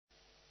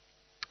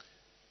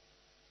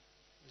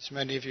As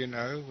many of you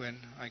know, when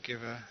I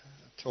give a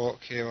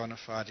talk here on a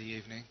Friday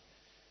evening,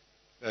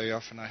 very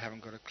often I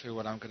haven't got a clue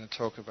what I'm going to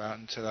talk about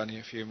until only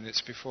a few minutes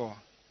before.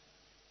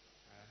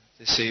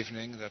 This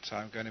evening that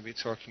I'm going to be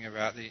talking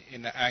about the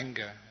inner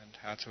anger and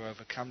how to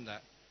overcome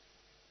that.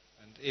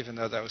 And even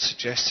though that was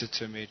suggested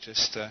to me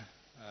just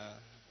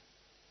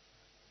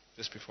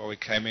before we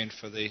came in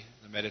for the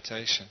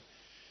meditation,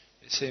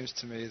 it seems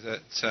to me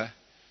that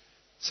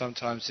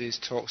sometimes these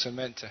talks are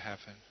meant to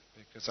happen,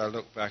 because I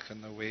look back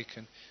on the week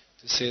and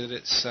to see that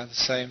it's the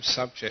same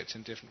subject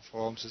in different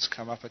forms has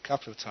come up a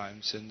couple of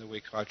times in the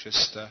week I've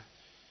just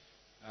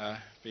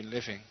been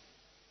living.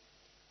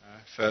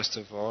 First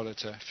of all,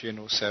 at a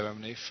funeral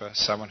ceremony for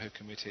someone who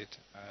committed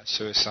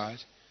suicide,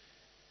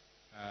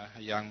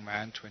 a young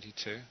man,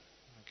 22.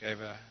 I gave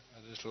a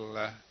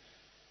little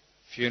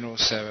funeral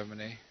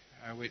ceremony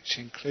which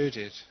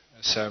included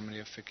a ceremony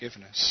of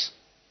forgiveness.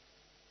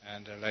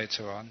 And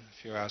later on,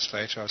 a few hours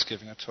later, I was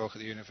giving a talk at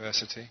the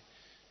university,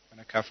 and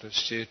a couple of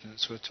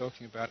students were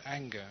talking about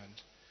anger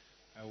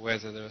and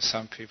whether there are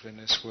some people in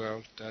this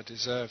world that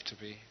deserve to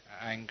be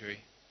angry,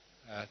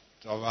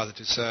 or rather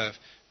deserve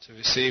to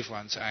receive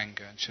one's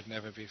anger and should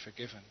never be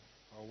forgiven,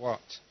 or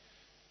what.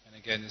 And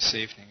again this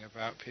evening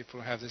about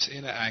people who have this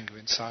inner anger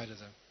inside of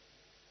them.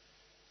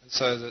 And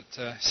so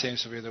that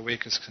seems to be the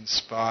week has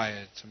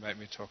conspired to make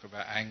me talk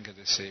about anger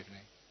this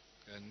evening,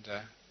 and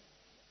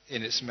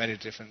in its many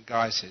different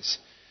guises.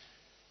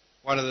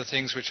 One of the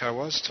things which I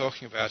was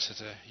talking about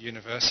at a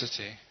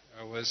university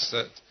was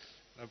that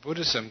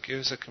Buddhism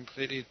gives a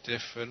completely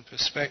different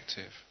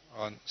perspective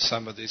on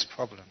some of these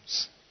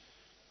problems.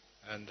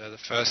 And the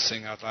first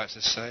thing I'd like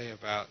to say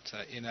about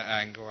inner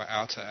anger or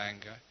outer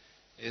anger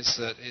is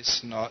that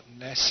it's not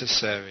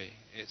necessary,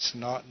 it's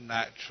not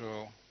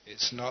natural,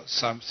 it's not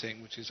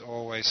something which is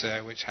always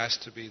there, which has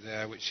to be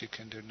there, which you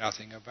can do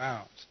nothing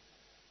about.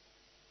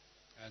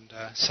 And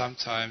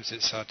sometimes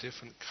it's our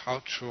different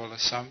cultural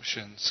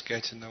assumptions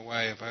get in the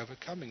way of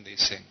overcoming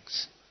these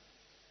things.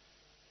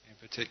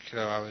 In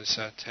particular, I was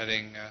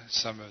telling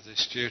some of the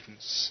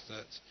students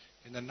that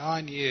in the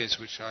 9 years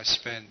which I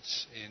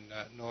spent in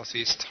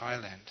northeast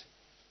Thailand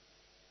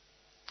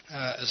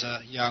as a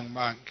young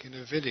monk in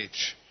a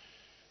village,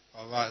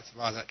 or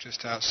rather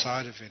just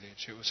outside a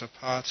village, it was a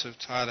part of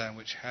Thailand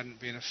which hadn't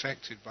been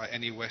affected by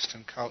any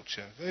Western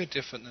culture, very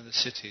different than the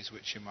cities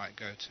which you might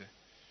go to.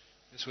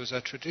 This was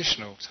a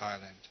traditional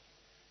Thailand.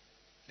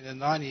 In the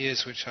 9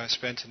 years which I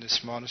spent in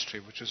this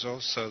monastery, which was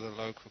also the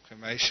local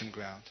cremation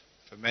ground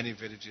for many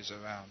villages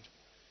around,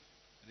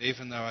 and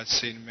even though I'd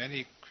seen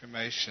many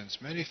cremations,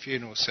 many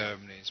funeral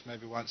ceremonies,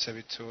 maybe once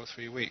every 2 or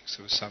 3 weeks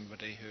there was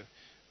somebody who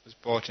was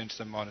brought into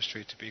the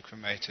monastery to be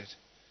cremated,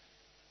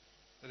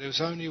 but there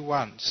was only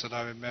once that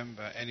I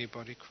remember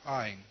anybody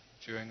crying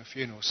during a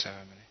funeral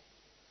ceremony.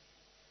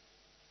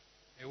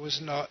 It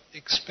was not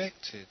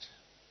expected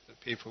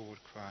that people would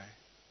cry.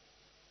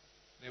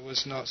 It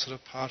was not sort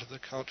of part of the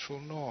cultural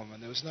norm,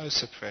 and there was no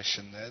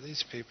suppression there.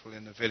 These people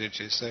in the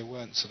villages, they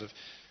weren't sort of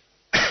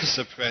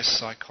suppressed,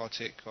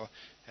 psychotic, or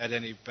had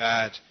any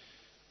bad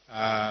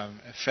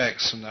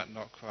effects from that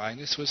not crying.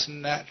 This was a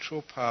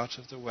natural part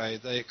of the way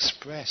they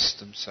expressed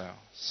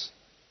themselves.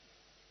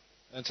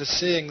 And to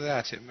seeing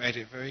that, it made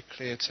it very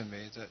clear to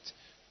me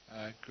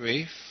that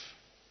grief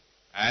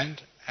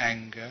and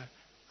anger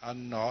are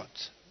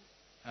not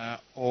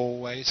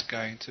always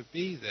going to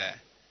be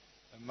there.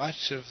 And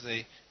much of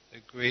the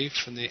grief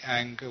and the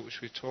anger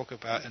which we talk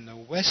about in the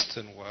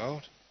Western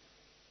world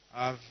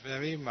are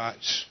very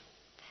much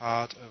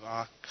part of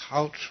our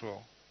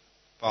cultural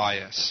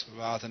bias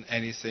rather than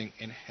anything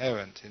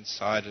inherent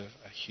inside of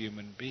a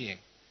human being.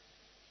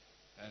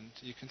 And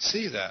you can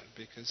see that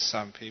because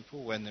some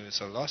people, when there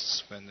is a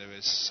loss, when there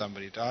is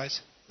somebody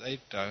dies, they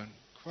don't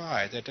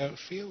cry, they don't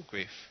feel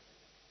grief.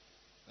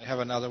 They have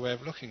another way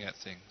of looking at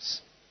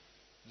things.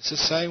 It's the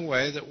same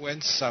way that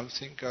when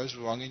something goes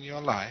wrong in your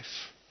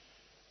life,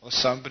 or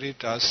somebody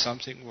does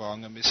something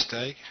wrong, a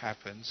mistake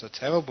happens, a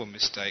terrible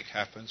mistake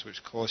happens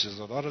which causes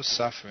a lot of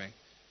suffering,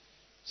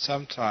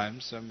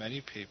 sometimes there are many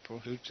people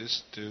who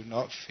just do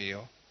not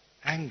feel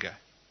anger.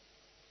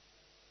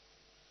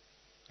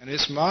 And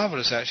it's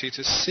marvelous actually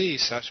to see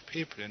such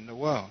people in the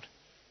world.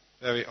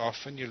 Very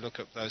often you look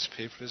at those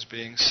people as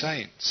being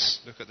saints,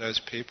 look at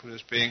those people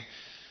as being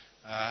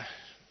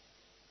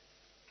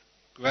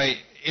great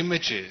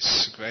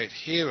images, great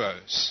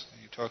heroes.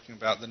 You're talking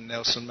about the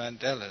Nelson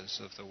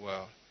Mandelas of the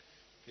world.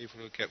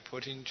 People who get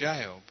put in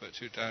jail but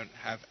who don't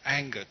have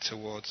anger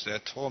towards their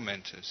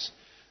tormentors.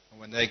 And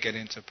when they get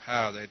into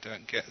power, they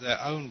don't get their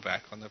own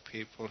back on the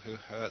people who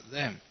hurt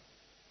them.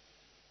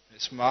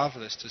 It's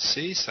marvelous to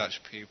see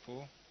such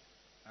people.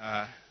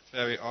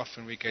 Very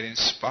often we get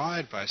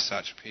inspired by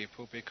such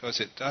people because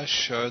it does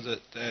show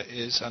that there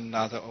is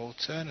another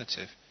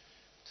alternative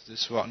to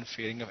this rotten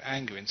feeling of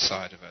anger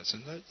inside of us.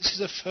 And this is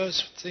the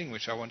first thing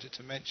which I wanted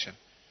to mention.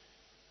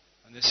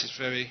 And this is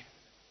very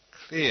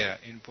clear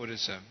in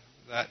Buddhism,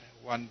 that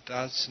one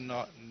does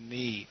not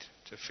need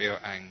to feel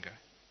anger.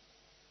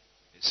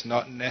 It's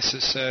not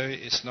necessary,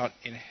 it's not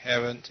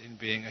inherent in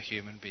being a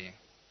human being.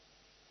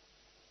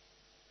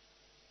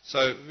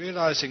 So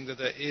realizing that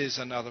there is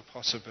another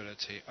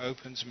possibility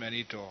opens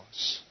many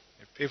doors.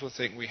 If people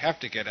think we have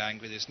to get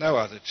angry, there's no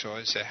other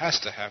choice, it has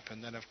to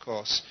happen, then of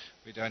course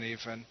we don't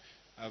even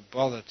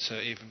bother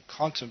to even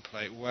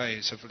contemplate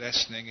ways of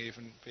lessening,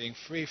 even being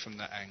free from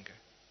that anger.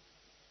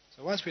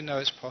 So once we know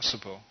it's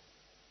possible,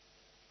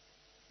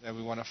 then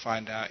we want to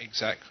find out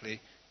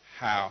exactly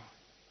how.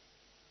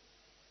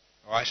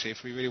 Or actually,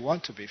 if we really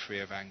want to be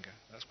free of anger,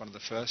 that's one of the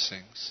first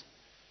things.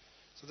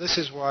 So this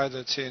is why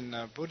that in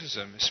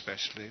Buddhism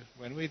especially,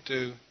 when we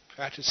do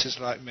practices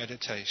like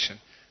meditation,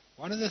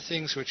 one of the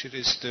things which it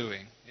is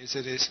doing is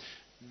it is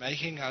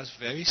making us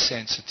very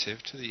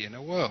sensitive to the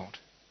inner world.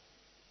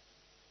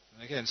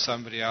 And again,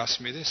 somebody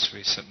asked me this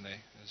recently.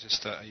 There's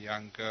just a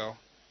young girl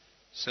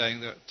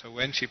saying that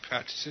when she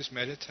practices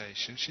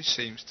meditation, she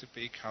seems to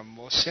become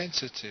more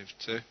sensitive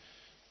to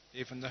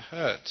even the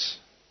hurt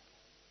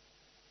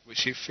which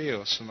she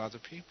feels from other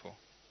people.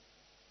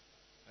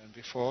 And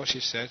before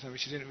she said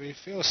she didn't really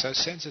feel so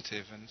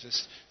sensitive and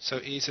just so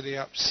easily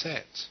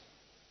upset.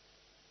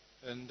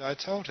 And I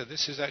told her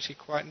this is actually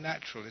quite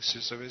natural, this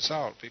is a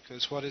result,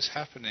 because what is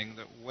happening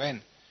that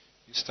when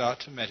you start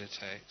to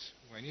meditate,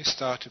 when you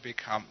start to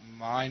become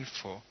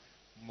mindful,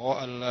 more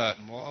alert,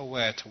 more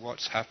aware to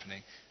what's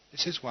happening,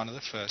 this is one of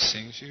the first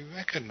things you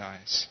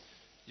recognize.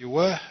 You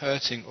were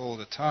hurting all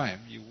the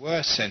time, you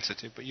were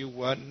sensitive, but you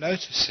weren't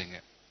noticing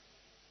it.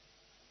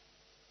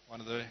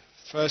 One of the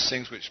first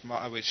things which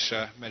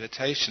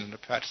meditation and the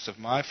practice of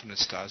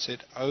mindfulness does,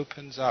 it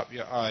opens up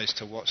your eyes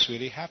to what's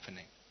really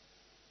happening.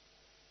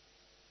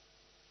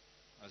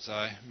 As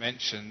I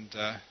mentioned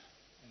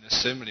in a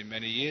simile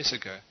many years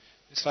ago,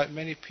 it's like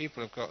many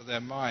people have got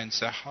their minds,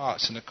 their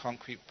hearts in a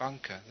concrete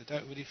bunker. They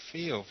don't really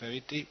feel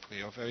very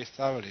deeply or very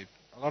thoroughly,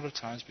 a lot of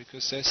times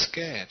because they're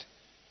scared,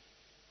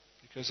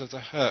 because of the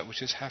hurt which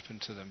has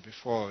happened to them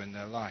before in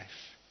their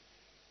life.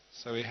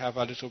 So we have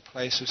our little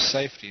place of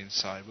safety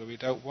inside where we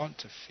don't want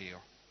to feel.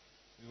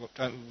 We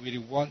don't really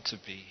want to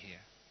be here.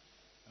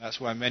 And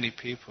that's why many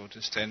people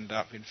just end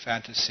up in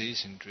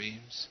fantasies, in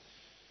dreams,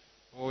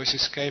 always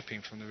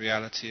escaping from the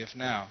reality of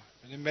now.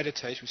 And in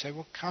meditation we say,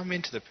 well, come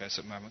into the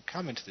present moment,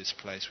 come into this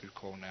place we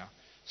call now.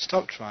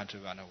 Stop trying to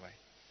run away.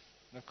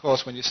 And of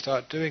course when you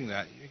start doing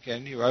that,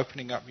 again you're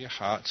opening up your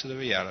heart to the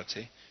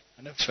reality,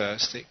 and at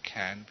first it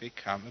can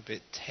become a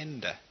bit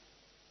tender.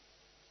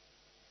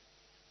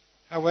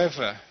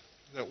 However,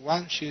 that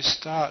once you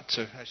start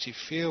to actually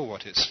feel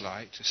what it's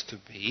like just to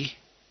be,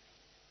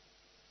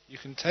 you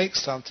can take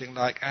something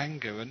like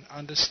anger and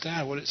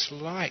understand what it's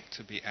like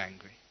to be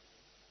angry.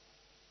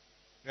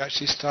 You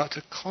actually start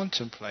to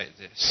contemplate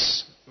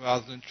this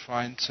rather than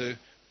trying to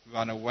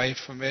run away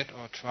from it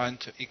or trying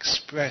to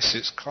express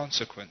its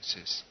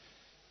consequences.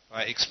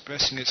 By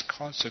expressing its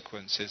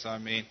consequences, I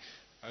mean,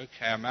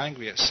 okay, I'm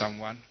angry at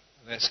someone,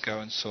 let's go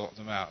and sort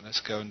them out,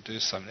 let's go and do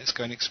something, let's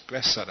go and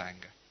express that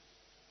anger.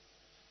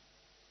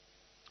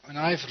 When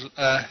I've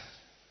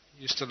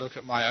used to look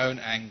at my own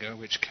anger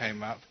which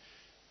came up,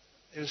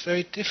 it was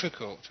very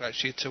difficult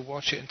to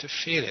watch it and to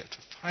feel it, to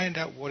find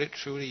out what it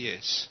truly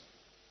is.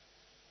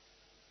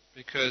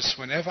 Because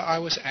whenever I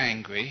was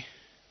angry,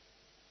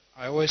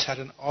 I always had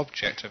an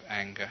object of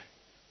anger.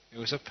 It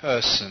was a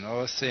person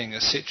or a thing,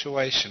 a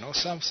situation or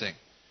something.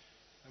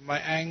 And my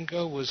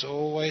anger was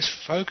always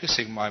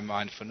focusing my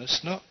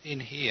mindfulness, not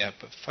in here,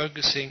 but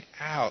focusing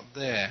out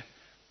there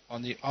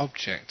on the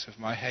object of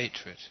my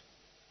hatred.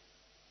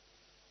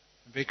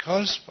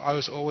 Because I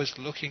was always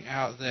looking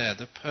out there,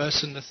 the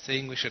person, the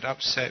thing which had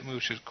upset me,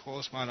 which had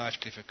caused my life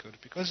difficult,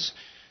 because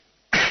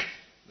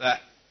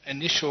that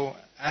initial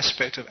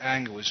aspect of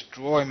anger was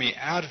drawing me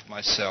out of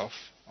myself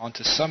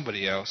onto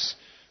somebody else,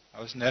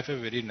 I was never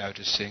really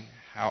noticing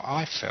how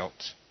I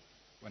felt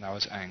when I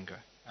was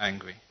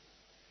angry.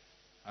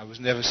 I was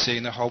never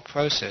seeing the whole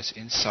process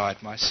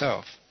inside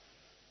myself.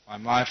 My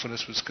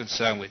mindfulness was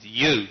concerned with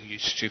you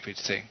stupid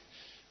thing.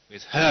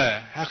 With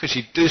her, how could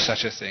she do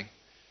such a thing?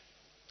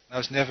 I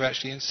was never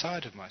actually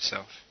inside of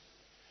myself.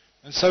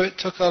 And so it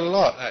took a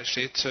lot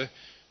actually to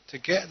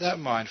get that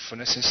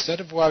mindfulness, instead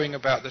of worrying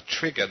about the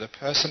trigger, the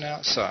person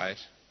outside,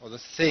 or the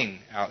thing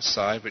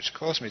outside which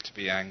caused me to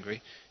be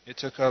angry, it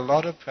took a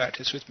lot of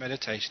practice with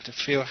meditation to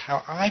feel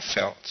how I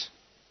felt.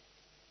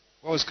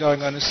 What was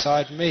going on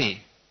inside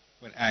me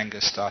when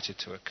anger started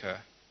to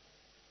occur.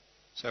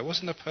 So it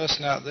wasn't the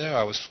person out there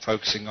I was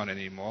focusing on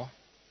anymore.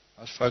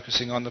 I was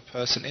focusing on the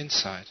person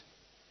inside.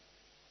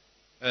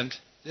 And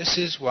this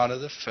is one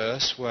of the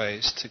first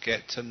ways to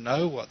get to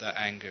know what that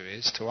anger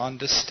is, to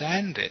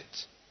understand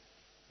it,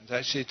 and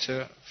actually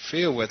to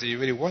feel whether you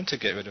really want to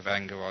get rid of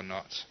anger or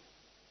not.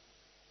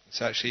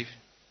 It's actually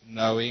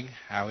knowing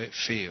how it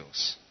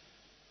feels.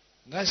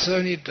 And that's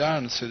only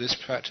done through this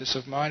practice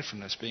of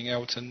mindfulness, being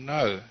able to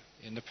know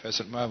in the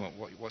present moment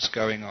what's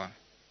going on.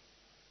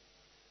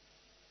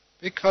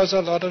 Because a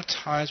lot of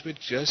times we're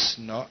just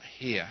not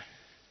here.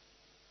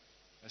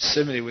 A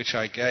simile which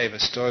I gave, a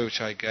story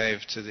which I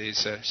gave to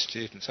these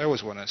students, I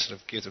always want to sort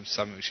of give them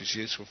something which is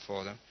useful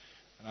for them.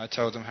 And I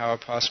told them how I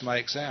passed my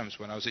exams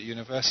when I was at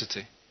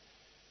university.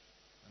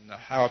 And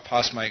how I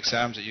passed my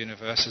exams at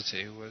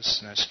university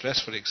was,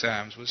 stressful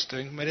exams, was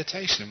doing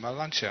meditation in my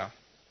lunch hour.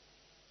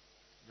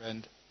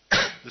 And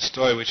the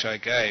story which I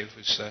gave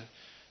was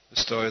the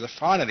story of the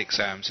final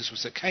exams. This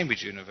was at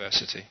Cambridge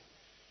University.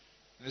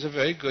 There's a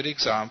very good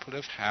example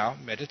of how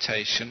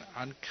meditation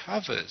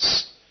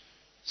uncovers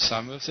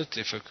some of the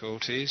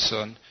difficulties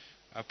and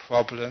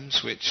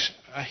problems which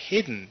are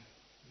hidden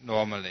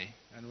normally,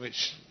 and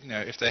which,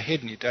 if they're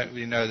hidden, you don't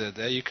really know they're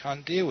there, you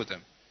can't deal with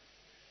them.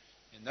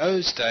 In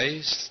those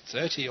days,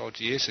 30 odd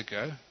years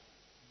ago,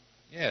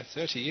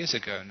 30 years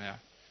ago now,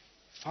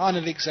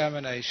 final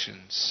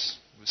examinations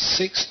was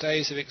 6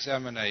 days of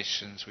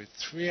examinations with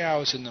 3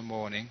 hours in the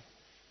morning,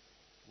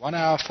 1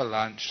 hour for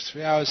lunch,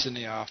 3 hours in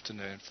the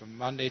afternoon, from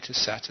Monday to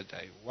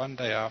Saturday, one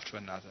day after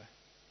another,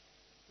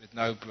 with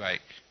no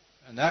break.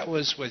 And that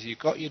was, whether you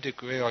got your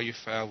degree or you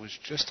failed, was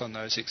just on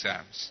those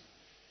exams.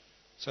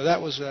 So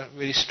that was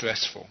really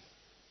stressful.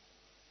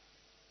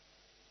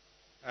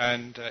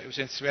 And it was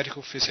in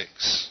theoretical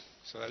physics,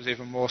 so that was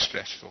even more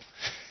stressful.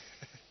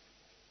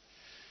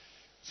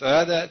 So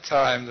at that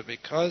time, that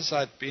because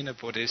I'd been a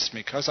Buddhist,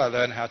 because I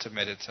learned how to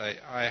meditate,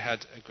 I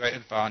had a great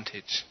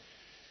advantage.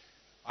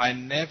 I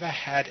never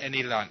had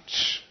any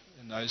lunch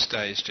in those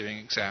days during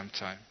exam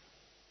time.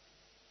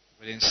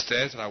 But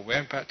instead, I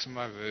went back to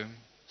my room,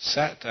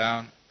 sat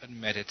down and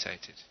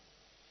meditated.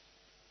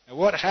 Now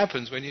what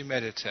happens when you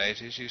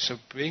meditate is you sort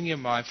of bring your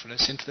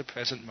mindfulness into the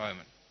present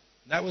moment.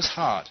 And that was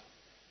hard,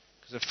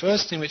 because the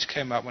first thing which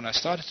came up when I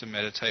started to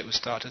meditate was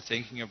started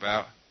thinking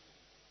about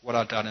what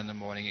I'd done in the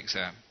morning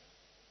exam.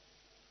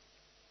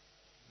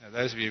 Now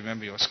those of you who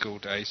remember your school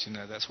days,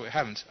 that's what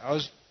happens. I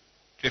was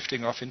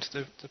drifting off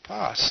into the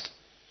past.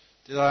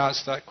 Did I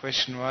answer that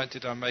question right?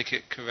 Did I make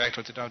it correct,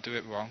 or did I do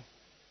it wrong?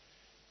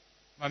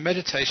 My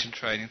meditation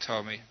training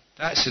told me,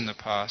 that's in the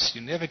past.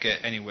 You never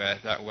get anywhere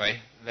that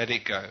way. Let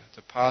it go.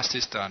 The past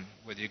is done.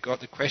 Whether you got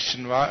the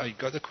question right or you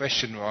got the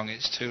question wrong,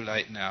 it's too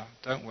late now.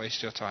 Don't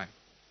waste your time.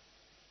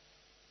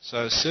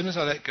 So as soon as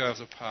I let go of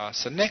the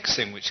past, the next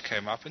thing which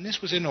came up, and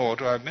this was in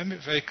order, I remember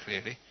it very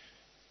clearly,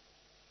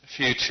 the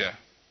future.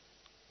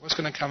 What's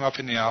going to come up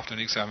in the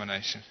afternoon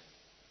examination?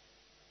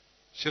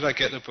 Should I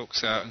get the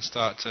books out and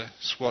start to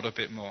swat a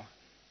bit more?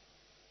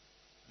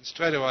 And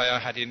straight away I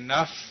had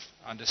enough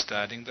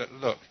understanding that,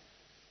 look,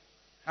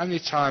 how many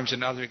times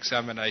in other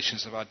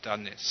examinations have I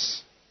done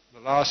this? The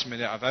last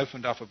minute I've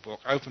opened up a book,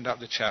 opened up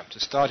the chapter,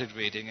 started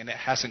reading, and it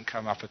hasn't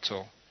come up at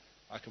all.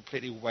 I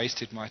completely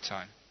wasted my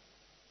time.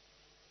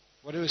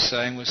 What it was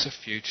saying was the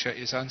future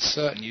is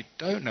uncertain. You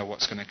don't know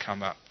what's going to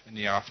come up in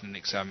the afternoon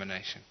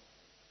examination.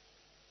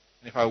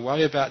 And if I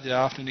worry about the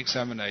afternoon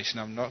examination,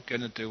 I'm not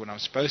going to do what I'm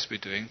supposed to be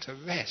doing to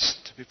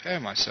rest, to prepare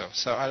myself.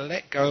 So I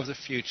let go of the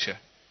future.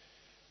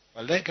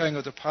 By let go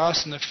of the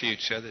past and the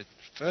future, the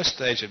first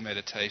stage of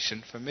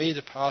meditation, for me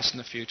the past and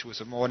the future was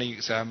the morning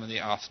exam and the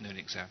afternoon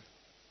exam.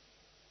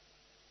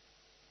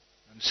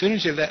 And as soon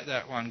as you let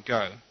that one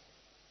go,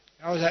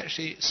 I was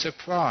actually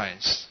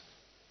surprised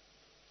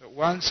that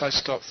once I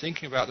stopped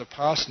thinking about the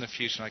past and the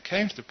future and I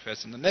came to the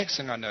present, the next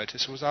thing I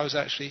noticed was I was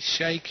actually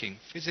shaking,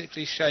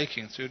 physically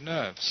shaking through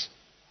nerves.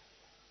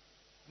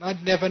 And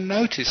I'd never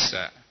noticed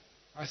that.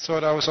 I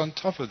thought I was on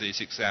top of these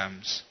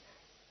exams.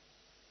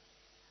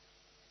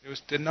 It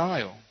was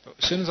denial. But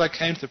as soon as I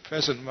came to the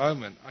present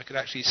moment, I could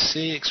actually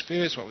see,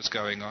 experience what was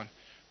going on.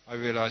 I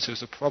realized there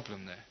was a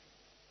problem there.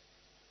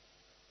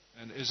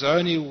 And it was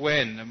only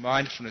when the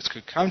mindfulness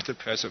could come to the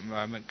present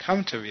moment,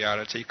 come to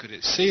reality, could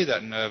it see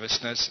that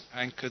nervousness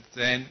and could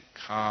then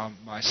calm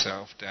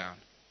myself down.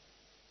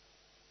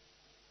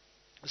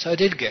 So I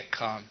did get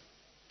calm.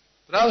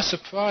 But I was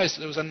surprised that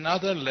there was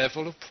another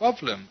level of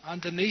problem.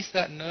 Underneath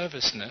that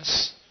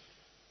nervousness,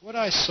 what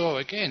I saw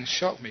again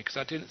shocked me because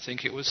I didn't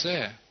think it was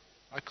there.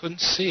 I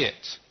couldn't see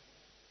it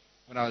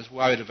when I was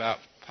worried about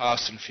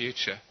past and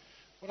future.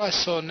 What I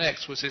saw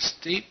next was this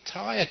deep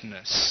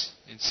tiredness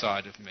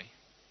inside of me.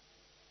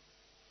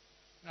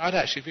 I'd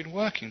actually been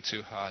working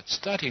too hard,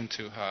 studying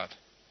too hard.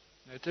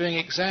 Doing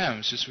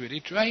exams just really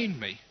drained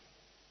me.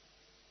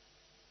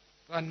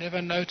 But I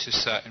never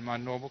noticed that in my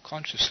normal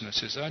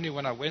consciousness. It's only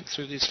when I went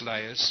through these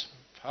layers,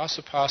 past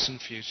the past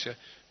and future,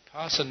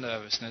 past the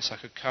nervousness, I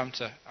could come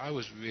to, I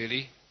was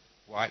really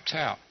wiped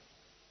out.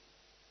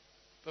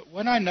 But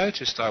when I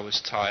noticed I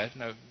was tired,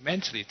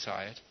 mentally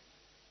tired,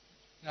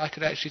 I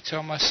could actually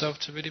tell myself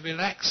to really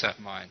relax that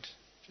mind,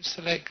 just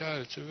to let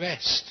go, to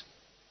rest.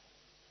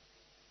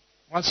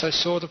 Once I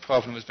saw the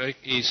problem, it was very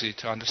easy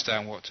to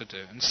understand what to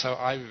do, and so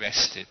I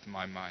rested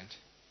my mind.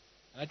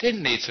 And I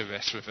didn't need to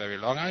rest for very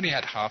long. I only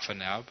had half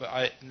an hour, but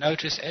I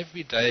noticed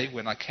every day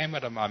when I came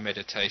out of my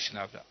meditation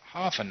after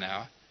half an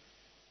hour,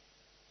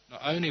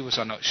 not only was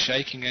I not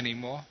shaking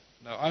anymore,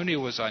 not only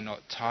was I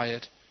not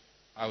tired,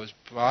 I was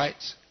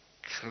bright,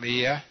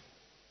 clear,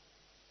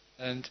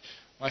 and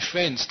my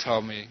friends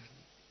told me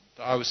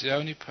that I was the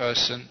only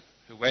person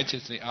who went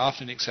into the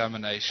afternoon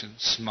examination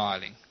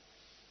smiling.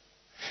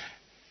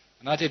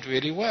 And I did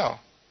really well.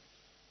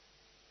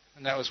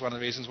 And that was one of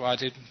the reasons why I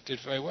did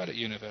very well at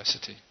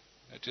university.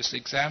 just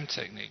exam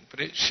technique. But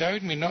it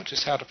showed me not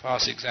just how to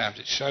pass exams,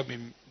 it showed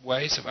me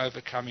ways of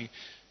overcoming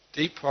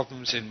deep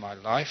problems in my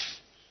life.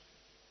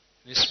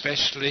 And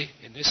especially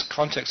in this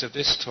context of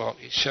this talk,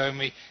 it showed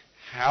me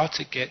how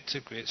to get to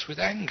grips with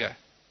anger.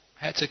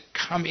 I had to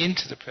come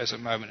into the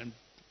present moment and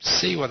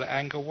see what the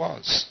anger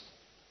was.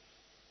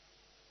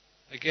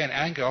 Again,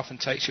 anger often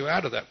takes you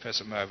out of that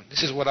present moment.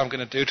 This is what I'm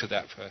going to do to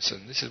that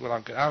person. This is what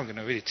I'm going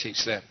to really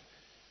teach them.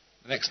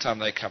 The next time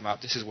they come up,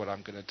 this is what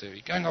I'm going to do.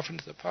 You're going off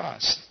into the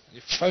past.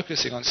 You're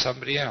focusing on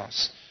somebody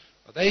else.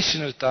 Well, they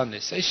shouldn't have done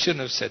this. They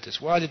shouldn't have said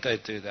this. Why did they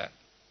do that?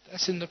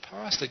 That's in the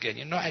past again.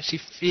 You're not actually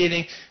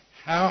feeling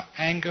how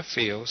anger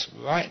feels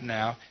right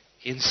now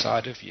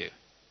inside of you.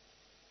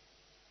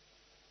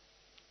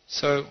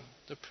 So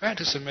the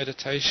practice of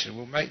meditation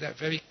will make that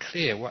very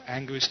clear, what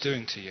anger is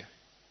doing to you.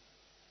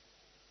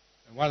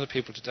 And one of the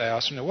people today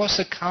asked me, what's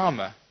the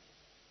karma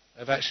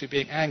of actually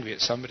being angry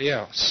at somebody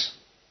else?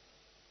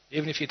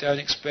 Even if you don't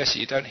express it,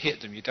 you don't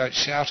hit them, you don't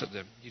shout at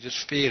them, you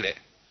just feel it.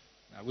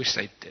 I wish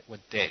they were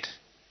dead.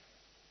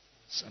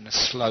 And a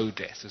slow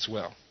death as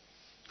well.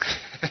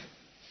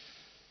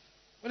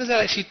 What does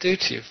that actually do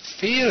to you?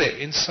 Feel it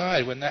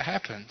inside when that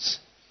happens.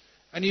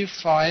 And you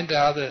find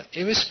out that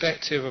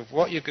irrespective of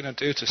what you're going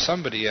to do to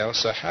somebody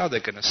else or how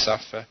they're going to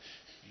suffer,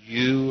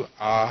 you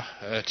are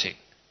hurting.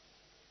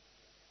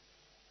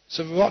 It's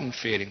a rotten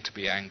feeling to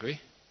be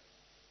angry.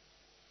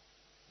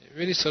 It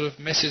really sort of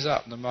messes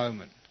up the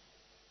moment.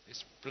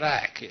 It's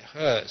black, it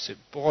hurts, it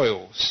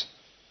boils,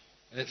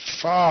 and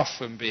it's far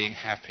from being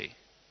happy.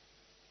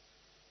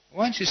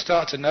 Once you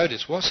start to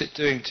notice what's it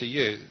doing to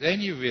you,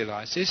 then you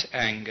realize this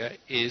anger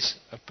is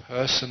a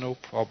personal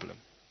problem.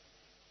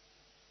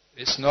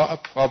 It's not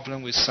a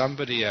problem with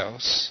somebody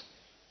else.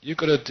 You've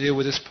got to deal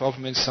with this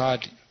problem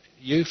inside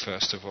you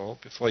first of all,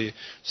 before you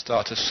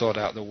start to sort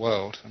out the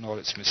world and all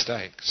its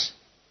mistakes.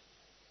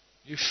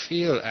 You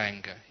feel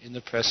anger in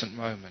the present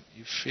moment.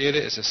 You feel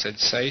it as a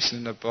sensation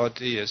in the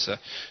body, as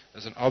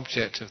an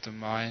object of the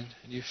mind,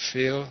 and you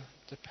feel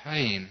the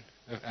pain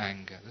of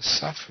anger, the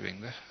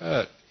suffering, the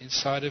hurt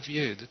inside of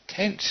you, the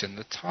tension,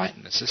 the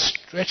tightness, the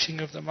stretching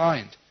of the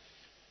mind.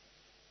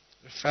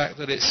 The fact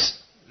that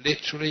it's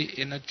literally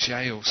in a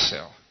jail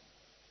cell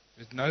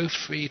with no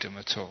freedom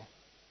at all,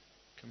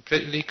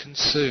 completely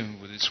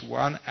consumed with this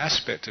one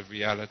aspect of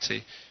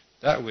reality,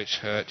 that which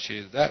hurt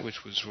you, that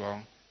which was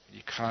wrong.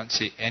 You can't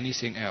see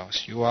anything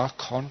else. You are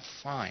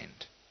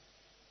confined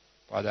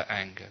by that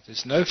anger.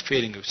 There's no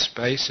feeling of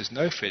space, there's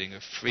no feeling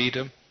of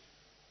freedom.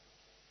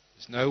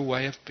 There's no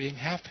way of being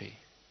happy.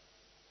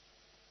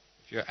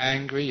 If you're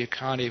angry, you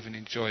can't even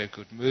enjoy a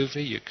good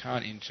movie, you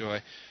can't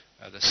enjoy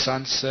the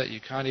sunset,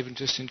 you can't even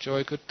just enjoy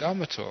a good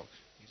Dhamma talk.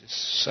 You're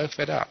just so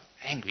fed up.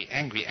 Angry,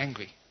 angry,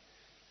 angry.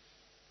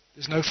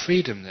 There's no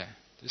freedom there.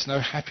 There's no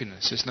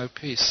happiness, there's no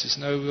peace, there's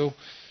no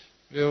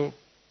real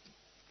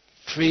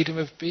freedom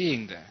of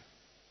being there.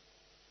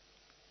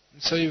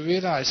 And so you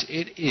realize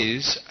it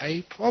is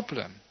a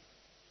problem.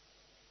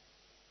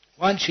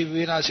 Once you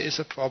realize it is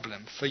a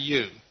problem for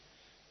you,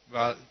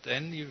 well,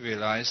 then you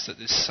realize that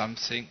there's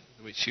something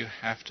which you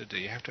have to do.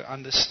 You have to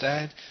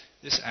understand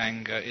this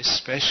anger,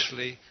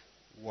 especially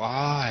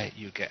why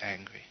you get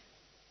angry.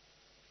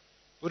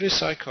 Buddhist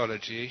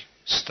psychology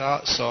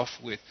starts off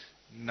with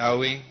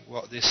knowing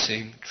what this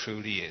thing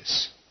truly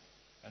is,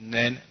 and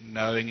then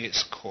knowing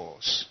its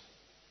cause.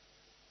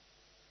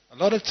 A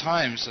lot of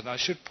times, and I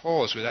should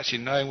pause with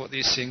actually knowing what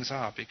these things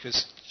are,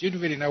 because do you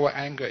really know what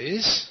anger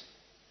is?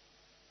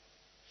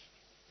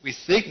 We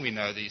think we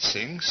know these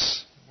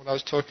things. What I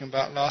was talking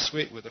about last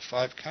week with the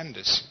 5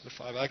 khandhas, the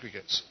 5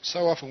 aggregates.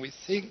 So often we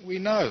think we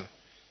know.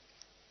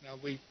 Now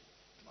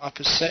our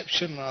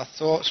perception and our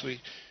thoughts, we've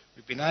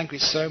been angry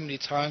so many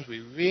times, we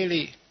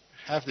really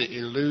have the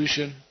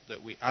illusion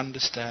that we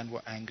understand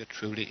what anger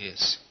truly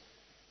is.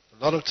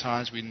 A lot of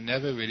times we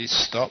never really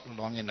stop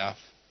long enough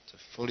to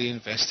fully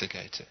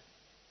investigate it,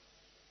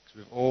 because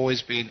we've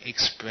always been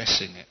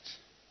expressing it.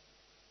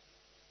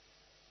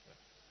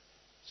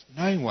 It's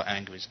knowing what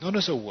anger is, not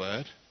as a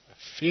word,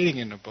 a feeling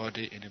in the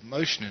body, an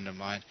emotion in the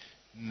mind,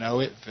 know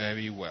it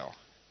very well.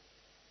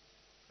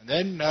 And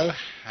then know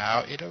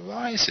how it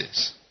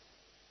arises.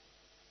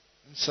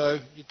 And so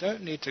you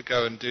don't need to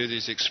go and do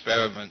these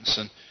experiments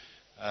and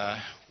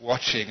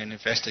watching and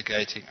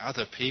investigating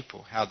other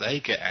people, how they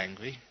get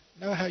angry.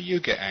 Know how you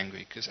get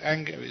angry, because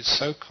anger is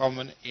so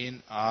common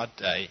in our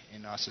day,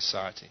 in our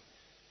society.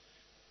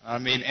 I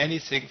mean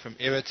anything from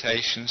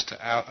irritations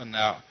to out and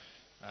out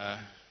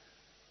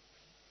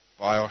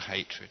vile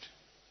hatred.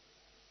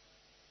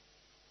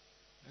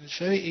 And it's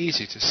very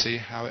easy to see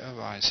how it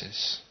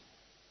arises.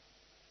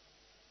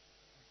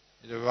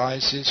 It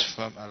arises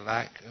from a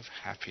lack of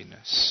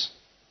happiness,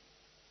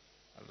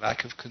 a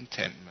lack of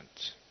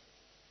contentment.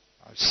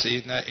 I've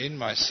seen that in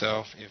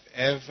myself. If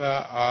ever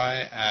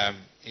I am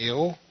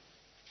ill,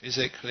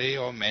 physically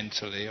or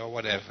mentally or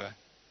whatever,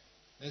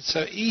 it's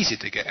so easy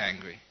to get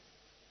angry.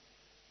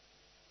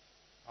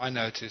 I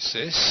noticed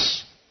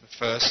this the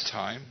first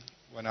time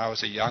when I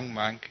was a young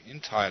monk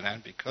in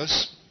Thailand,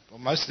 because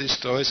most of these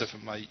stories are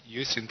from my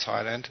youth in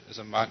Thailand as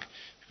a monk,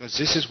 Because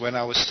this is when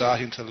I was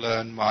starting to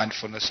learn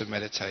mindfulness and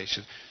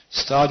meditation,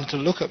 starting to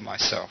look at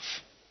myself.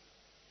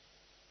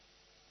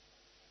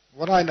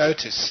 What I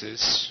noticed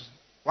is,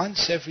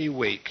 once every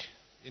week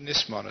in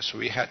this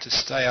monastery, we had to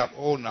stay up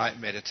all night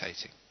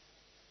meditating.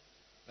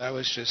 That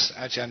was just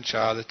Ajahn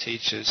Chah, the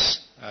teacher's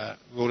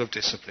rule of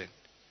discipline.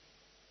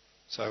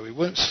 So we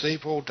wouldn't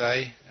sleep all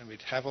day, and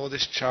we'd have all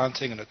this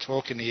chanting and a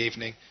talk in the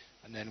evening,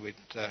 and then we'd,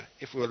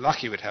 if we were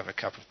lucky, we'd have a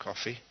cup of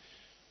coffee,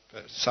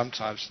 but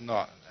sometimes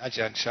not.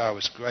 Ajahn Chah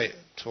was great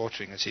at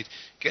torturing us. He'd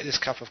get this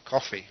cup of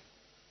coffee.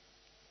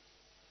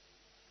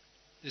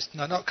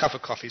 Not cup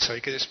of coffee, sorry,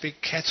 he'd get this big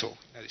kettle,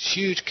 this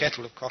huge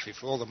kettle of coffee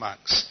for all the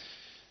monks.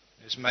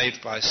 It was made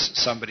by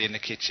somebody in the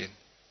kitchen.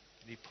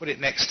 And he'd put it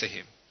next to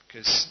him,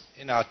 because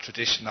in our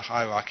tradition, the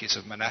hierarchies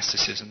of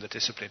monasticism, the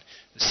discipline,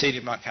 the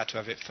senior monk had to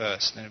have it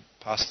first, then it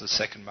passed to the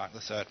second monk,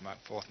 the third monk,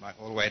 fourth monk,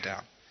 all the way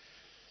down.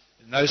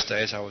 In those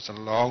days, I was a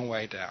long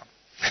way down.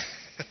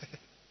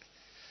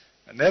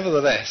 And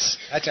nevertheless,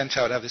 Ajahn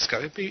Chah would have this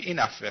cup. It would be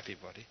enough for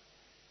everybody.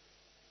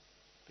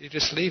 But you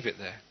just leave it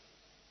there.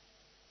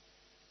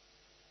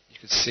 You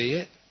could see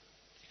it,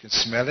 you can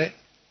smell it,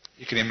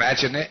 you can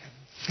imagine it,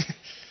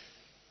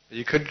 but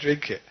you couldn't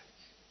drink it.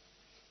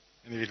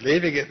 And you're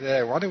leaving it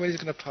there, wondering when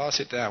he's going to pass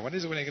it down. When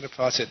is he going to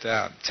pass it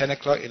down? 10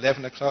 o'clock,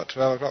 11 o'clock,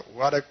 12 o'clock,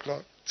 1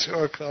 o'clock, 2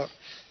 o'clock.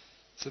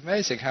 It's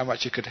amazing how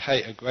much you could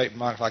hate a great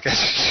monk like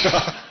Ajahn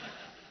Chah.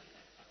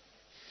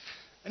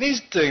 And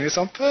he's doing this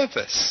on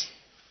purpose.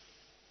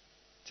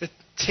 To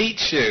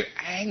teach you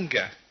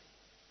anger.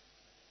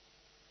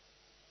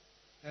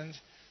 And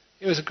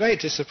it was a great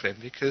discipline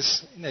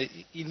because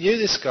you knew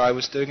this guy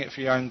was doing it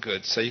for your own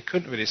good, so you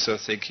couldn't really sort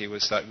of think he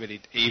was like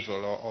really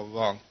evil or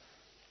wrong.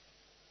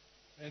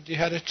 And you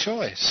had a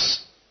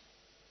choice.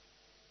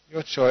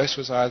 Your choice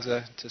was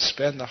either to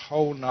spend the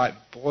whole night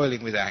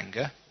boiling with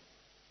anger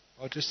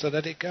or just to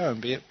let it go and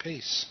be at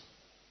peace.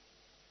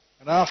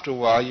 And after a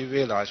while you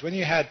realized when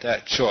you had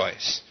that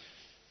choice,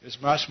 it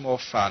was much more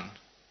fun,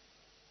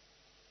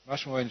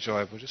 much more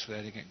enjoyable just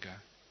letting it go,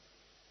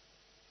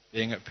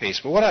 being at peace.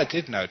 But what I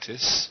did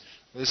notice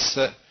was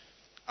that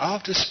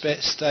after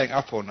staying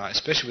up all night,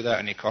 especially without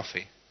any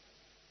coffee,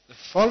 the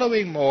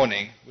following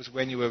morning was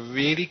when you were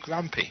really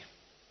grumpy.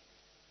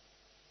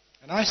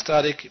 And I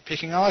started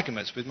picking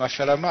arguments with my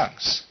fellow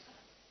monks.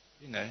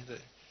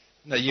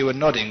 You were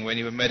nodding when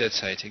you were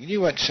meditating, and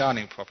you weren't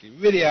chanting properly,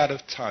 really out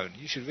of tone.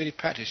 You should really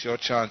practice your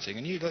chanting,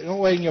 and you're not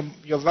wearing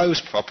your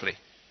rows properly.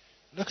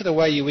 Look at the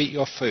way you eat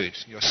your food.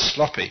 You're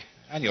sloppy,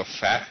 and you're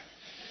fat.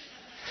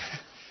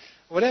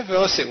 Whatever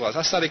else it was,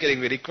 I started getting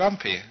really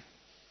grumpy.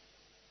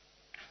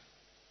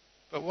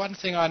 But one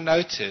thing I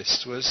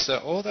noticed was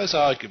that all those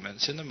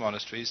arguments in the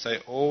monasteries, they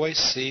always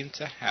seemed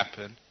to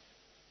happen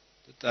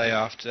the day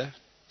after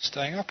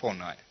staying up all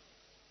night.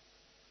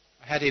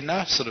 I had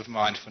enough sort of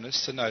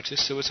mindfulness to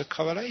notice there was a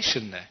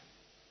correlation there.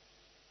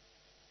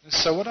 And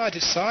so what I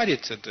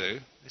decided to do,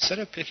 instead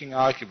of picking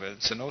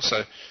arguments and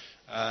also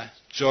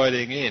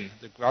joining in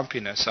the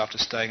grumpiness after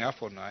staying up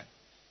all night,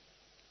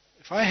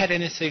 if I had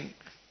anything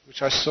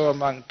which I saw a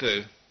monk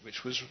do,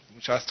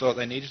 which I thought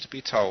they needed to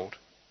be told,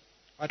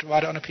 I'd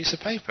write it on a piece of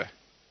paper.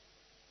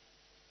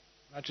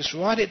 I'd just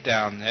write it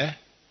down there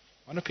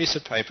on a piece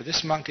of paper.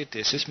 This monk did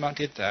this monk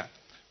did that.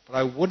 But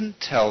I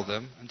wouldn't tell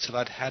them until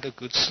I'd had a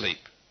good sleep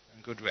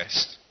and good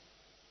rest.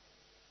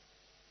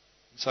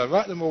 And so I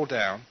write them all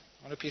down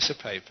on a piece of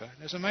paper. And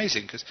it was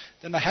amazing because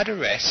then I had a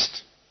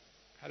rest,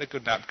 had a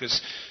good nap,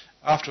 because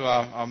after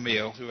our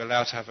meal we were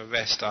allowed to have a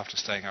rest after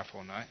staying up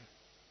all night.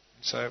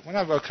 And so when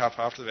I woke up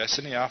after the rest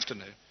in the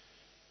afternoon,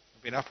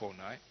 I'd been up all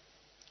night,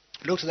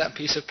 I looked at that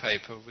piece of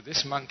paper with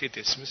this monk did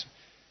this.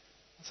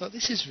 I thought,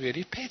 this is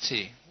really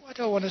petty. Why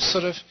do I want to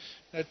sort of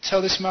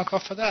tell this monk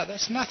off for that?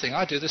 That's nothing.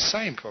 I do the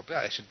same probably.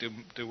 I should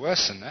do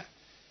worse than that.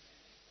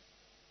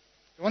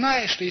 When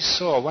I actually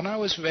saw, when I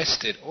was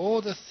rested,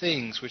 all the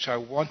things which I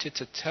wanted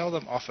to tell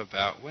them off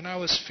about, when I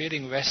was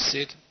feeling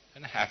rested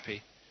and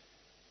happy,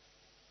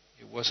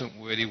 it wasn't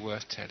really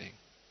worth telling.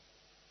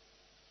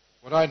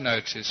 What I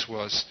noticed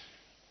was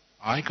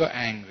I got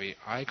angry,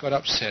 I got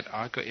upset,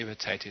 I got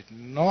irritated,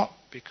 not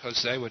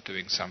because they were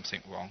doing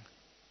something wrong,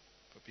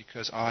 but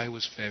because I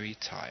was very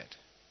tired.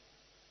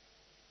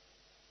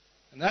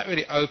 And that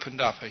really opened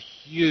up a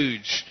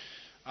huge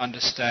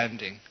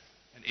understanding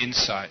and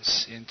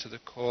insights into the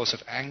cause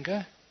of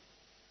anger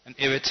and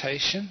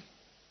irritation.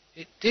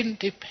 It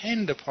didn't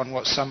depend upon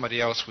what somebody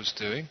else was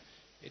doing.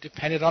 It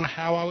depended on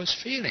how I was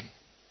feeling.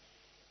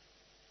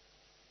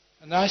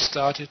 And I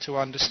started to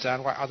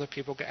understand why other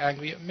people get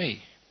angry at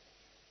me.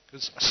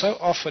 Because so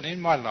often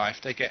in my life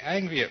they get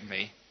angry at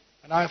me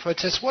and I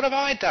protest, what have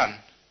I done?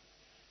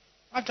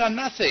 I've done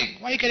nothing.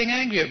 Why are you getting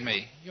angry at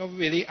me? You're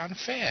really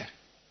unfair.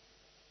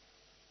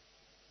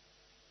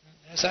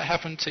 Has that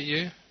happened to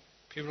you?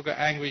 People get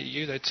angry at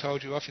you, they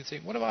told you off, you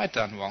think, what have I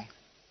done wrong?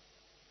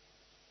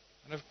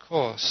 And of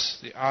course,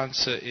 the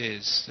answer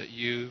is that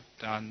you've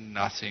done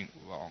nothing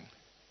wrong.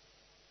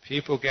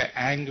 People get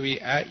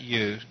angry at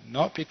you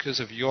not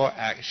because of your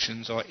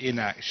actions or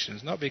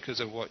inactions, not because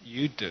of what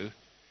you do.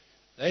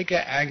 They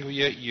get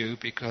angry at you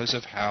because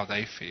of how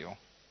they feel.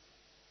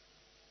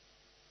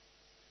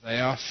 They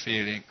are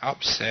feeling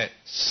upset,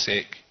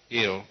 sick,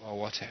 ill, or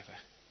whatever.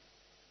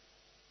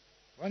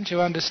 Once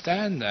you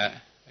understand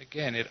that,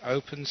 again, it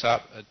opens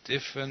up a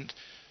different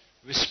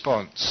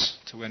response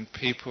to when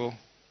people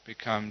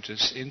become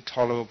just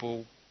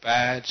intolerable,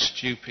 bad,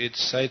 stupid,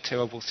 say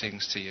terrible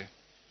things to you.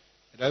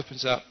 It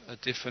opens up a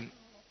different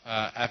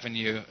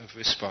avenue of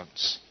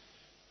response.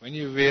 When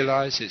you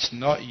realize it's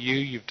not you,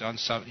 you've done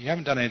something, you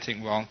haven't done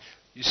anything wrong,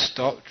 you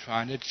stop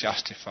trying to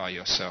justify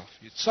yourself.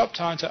 You stop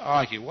trying to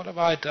argue, what have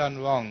I done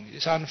wrong?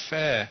 It's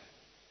unfair.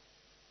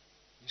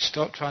 You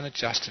stop trying to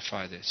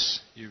justify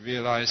this. You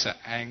realize that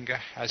anger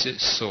has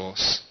its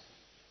source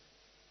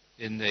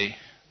in the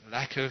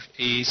lack of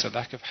ease, the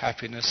lack of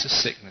happiness, the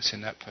sickness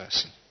in that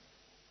person.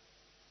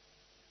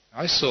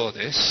 I saw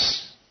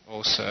this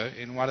also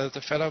in one of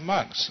the fellow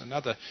monks,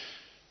 another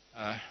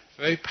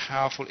very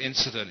powerful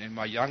incident in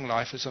my young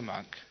life as a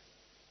monk.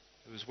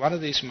 There was one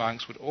of these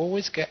monks would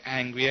always get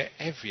angry at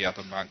every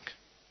other monk,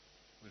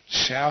 would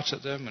shout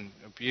at them and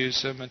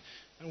abuse them,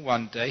 and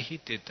one day he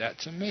did that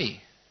to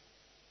me.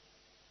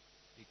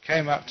 He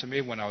came up to me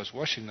when I was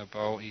washing the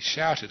bowl, he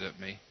shouted at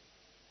me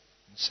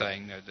and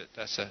saying, "No,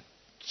 that's a..."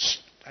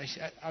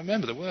 I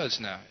remember the words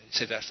now. He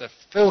said, "That's a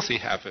filthy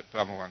habit,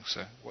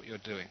 Brahmavamsa, what you're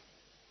doing."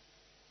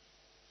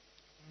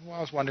 Well,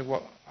 I was wondering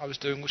what I was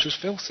doing which was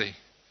filthy.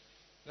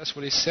 That's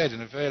what he said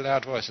in a very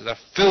loud voice. It's a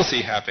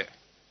filthy habit.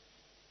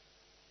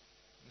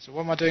 I said,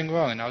 what am I doing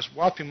wrong? And I was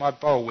wiping my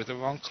bowl with the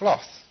wrong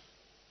cloth.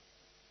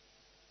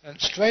 And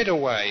straight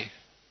away,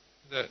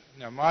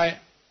 my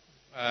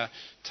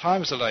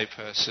time as a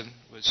layperson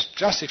was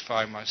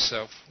justifying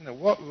myself.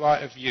 What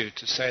right have you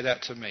to say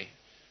that to me?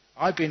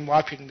 I've been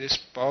wiping this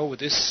bowl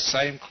with this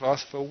same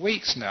cloth for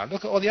weeks now.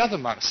 Look at all the other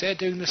monks. They're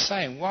doing the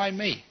same. Why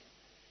me?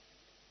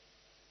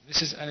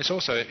 And it's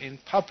also in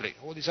public.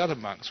 All these other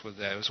monks were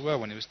there as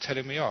well when he was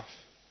telling me off.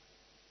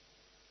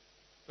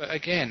 But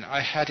again,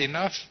 I had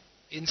enough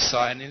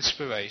insight and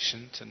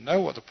inspiration to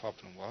know what the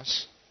problem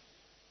was.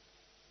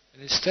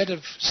 And instead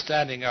of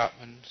standing up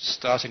and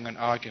starting an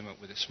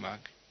argument with this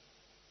monk,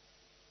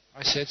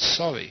 I said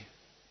sorry.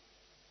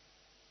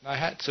 And I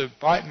had to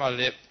bite my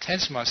lip,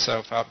 tense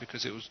myself up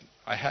because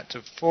I had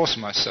to force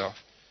myself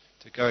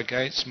to go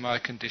against my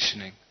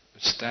conditioning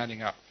of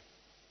standing up.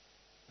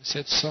 I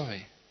said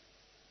sorry.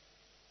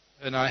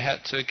 And I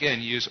had to, again,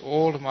 use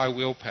all of my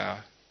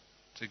willpower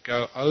to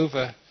go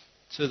over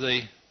to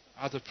the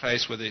other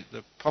place where the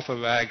proper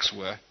rags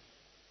were,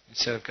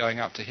 instead of going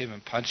up to him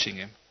and punching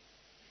him.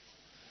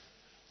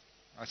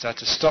 I had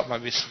to stop my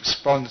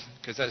response,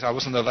 because I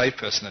wasn't a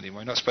layperson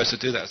anymore. You're not supposed to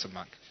do that as a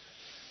monk.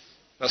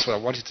 That's what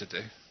I wanted to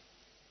do.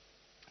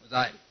 And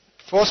I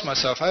forced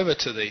myself over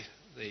to the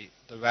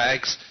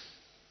rags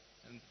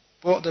and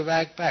brought the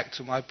rag back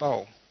to my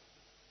bowl.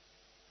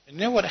 And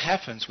you know what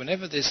happens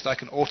whenever there's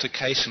like an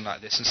altercation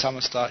like this and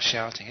someone starts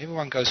shouting?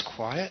 Everyone goes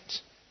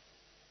quiet.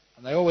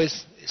 And they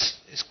always,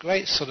 it's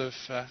great sort of,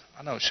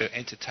 I know it's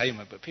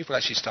entertainment, but people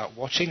actually start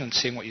watching and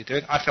seeing what you're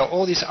doing. I felt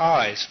all these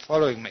eyes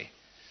following me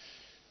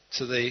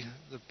to the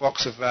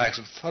box of rags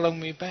and following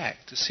me back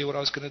to see what I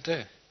was going to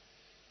do.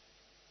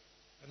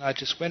 And I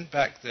just went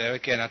back there.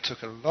 Again, I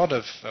took a lot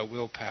of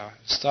willpower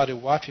and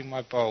started wiping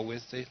my bowl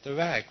with the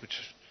rag,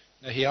 which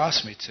he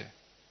asked me to.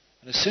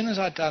 And as soon as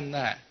I'd done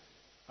that,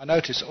 I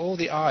noticed all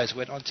the eyes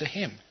went on to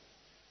him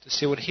to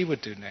see what he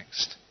would do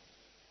next.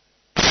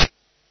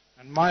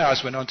 And my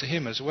eyes went on to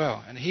him as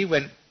well. And he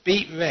went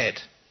beet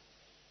red.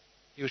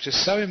 He was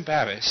just so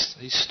embarrassed,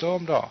 he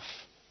stormed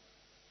off.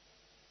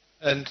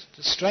 And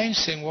the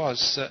strange thing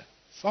was that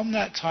from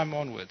that time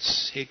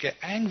onwards, he'd get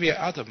angry at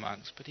other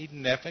monks, but he'd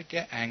never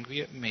get angry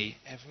at me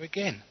ever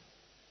again.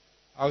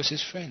 I was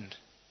his friend.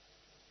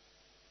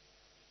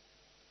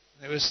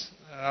 I was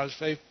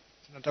very...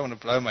 I don't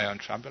want to blow my own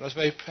trumpet. I was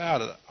very proud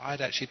that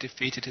I'd actually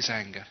defeated his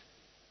anger.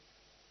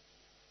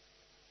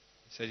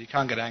 He said, you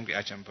can't get angry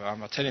at Ajahn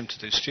Brahm. I'll tell him to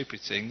do stupid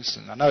things,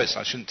 and I know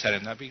I shouldn't tell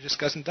him that, but he just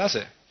goes and does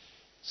it.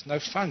 It's no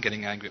fun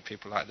getting angry at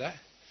people like that.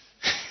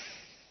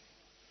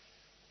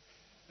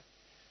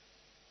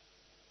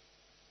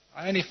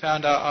 I only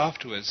found out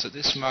afterwards that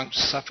this monk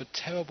suffered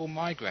terrible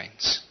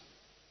migraines.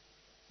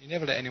 He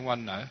never let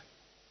anyone know.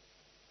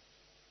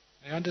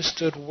 I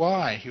understood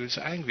why he was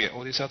angry at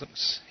all these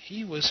others.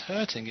 He was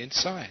hurting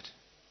inside.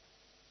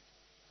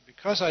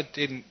 Because I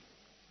didn't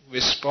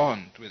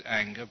respond with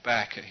anger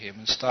back at him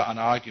and start an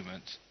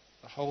argument,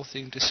 the whole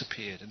thing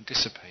disappeared and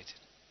dissipated.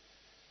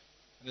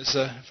 And it's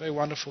a very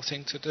wonderful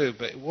thing to do,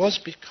 but it was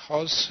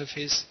because of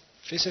his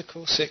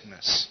physical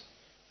sickness.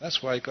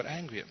 That's why he got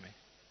angry at me.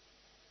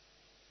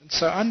 And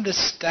so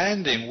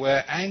understanding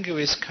where anger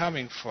is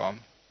coming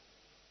from,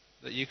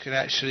 that you can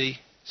actually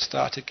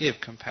start to give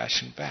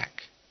compassion back.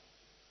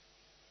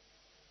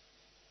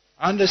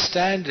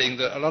 Understanding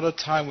that a lot of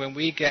time when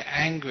we get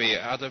angry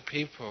at other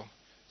people,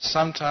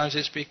 sometimes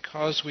it's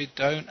because we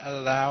don't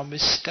allow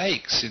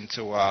mistakes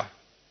into our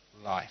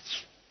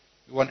life.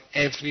 We want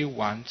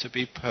everyone to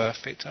be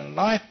perfect and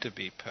life to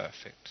be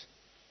perfect.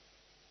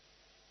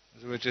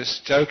 We were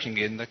just joking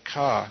in the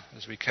car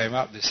as we came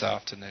up this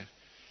afternoon.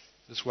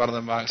 Just one of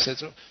the monks said,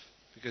 oh,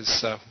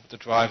 because the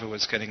driver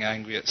was getting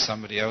angry at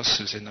somebody else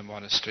who's in the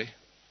monastery.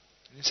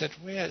 And he said,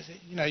 well,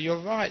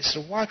 you're right,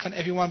 so why can't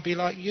everyone be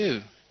like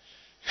you?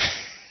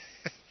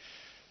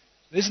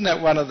 Isn't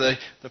that one of the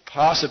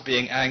parts of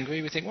being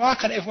angry? We think, why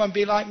can't everyone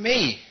be like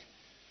me?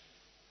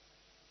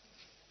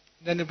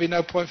 Then there'd be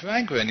no point for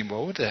anger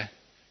anymore, would there?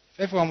 If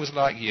everyone was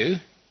like you,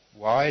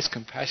 wise,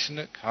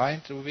 compassionate,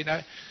 kind, there would be no...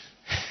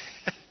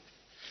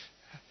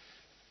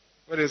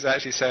 What does it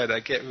actually say there?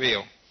 Get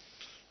real.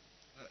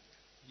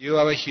 You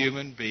are a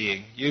human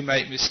being. You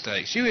make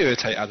mistakes. You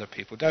irritate other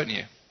people, don't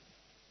you?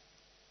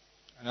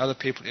 And other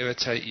people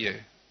irritate you.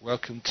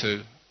 Welcome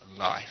to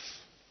life.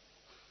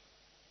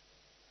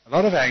 A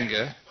lot of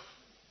anger,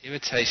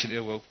 irritation,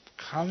 ill will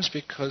comes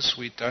because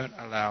we don't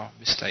allow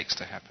mistakes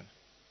to happen.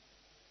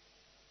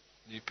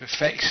 The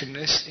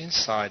perfectionist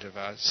inside of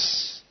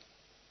us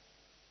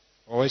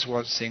always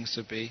wants things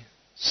to be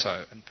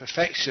so. And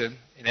perfection,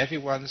 in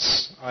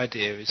everyone's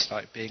idea, is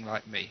like being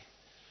like me.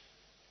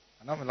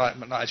 I'm not like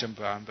Ajahn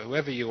Brahm, but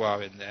whoever you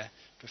are in there,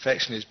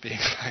 perfection is being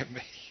like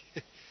me.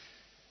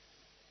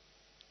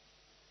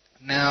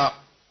 Now,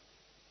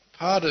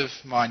 part of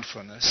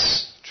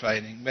mindfulness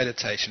training,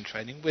 meditation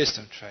training,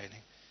 wisdom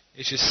training,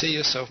 is you see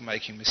yourself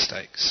making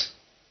mistakes.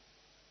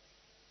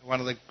 One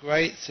of the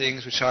great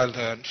things which I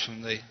learned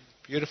from the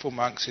beautiful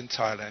monks in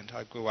Thailand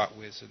I grew up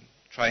with and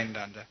trained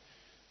under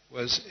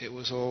was it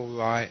was all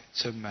right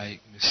to make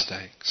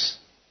mistakes.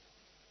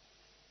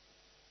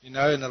 In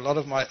a lot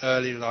of my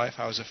early life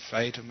I was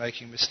afraid of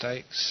making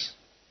mistakes.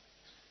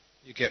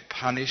 You get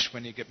punished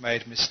when you get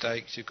made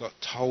mistakes. You got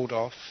told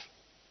off.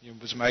 You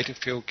was made to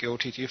feel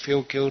guilty. Do you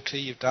feel guilty?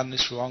 You've done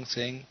this wrong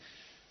thing.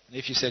 And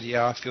if you said,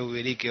 yeah, I feel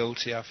really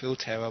guilty, I feel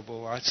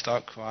terrible, I'd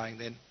start crying,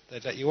 then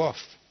they'd let you off.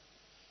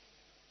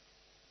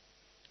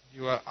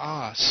 You are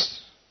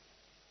asked,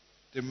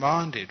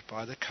 demanded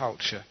by the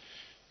culture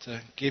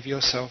to give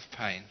yourself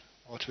pain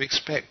or to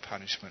expect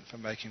punishment for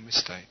making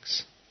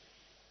mistakes.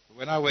 But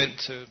when I went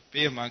to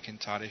be a monk in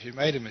Thailand, if you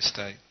made a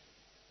mistake,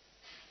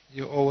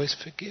 you're always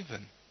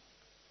forgiven.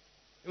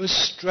 It was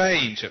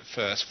strange at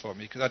first for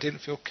me because I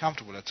didn't feel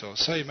comfortable at all.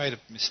 So you made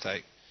a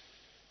mistake.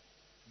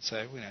 And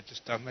say,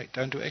 just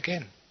don't do it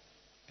again.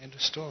 End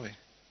of story.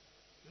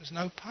 There's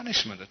no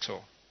punishment at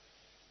all.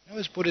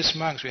 As Buddhist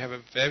monks, we have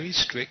a very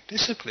strict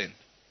discipline.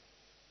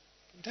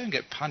 We don't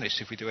get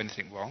punished if we do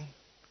anything wrong.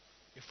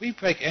 If we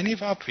break any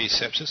of our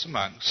precepts as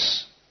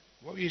monks,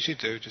 what we usually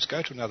do, just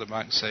go to another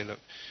monk and say, look,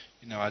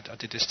 I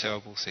did this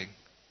terrible thing.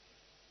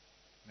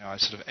 I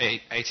sort of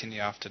ate in the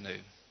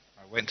afternoon.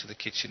 I went to the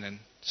kitchen and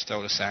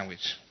stole a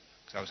sandwich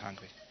because I was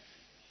hungry.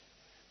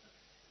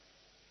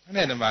 And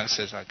then the monk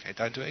says, okay,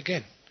 don't do it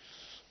again.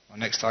 Well,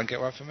 next time get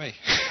one for me.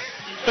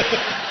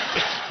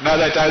 No,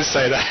 they don't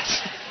say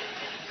that.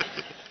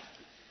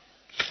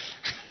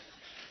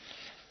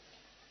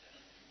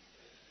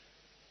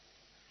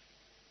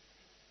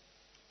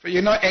 But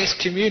you're not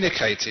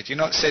excommunicated. You're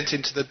not sent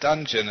into the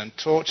dungeon and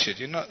tortured.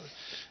 You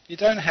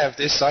don't have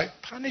this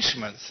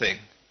punishment thing.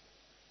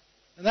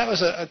 And that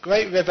was a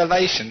great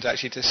revelation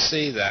to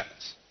see that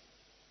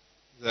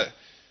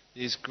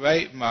these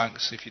great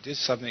monks, if you did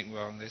something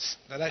wrong,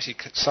 they'd actually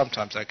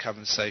sometimes they come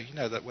and say,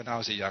 that when I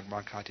was a young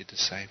monk I did the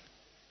same.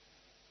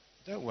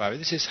 Don't worry,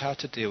 this is how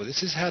to deal with it.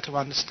 This is how to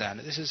understand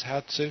it. This is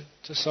how to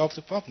solve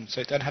the problem, so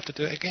you don't have to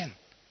do it again.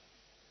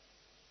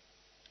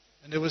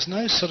 And there was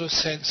no sort of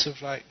sense of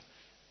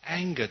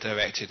anger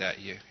directed at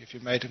you if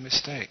you made a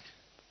mistake.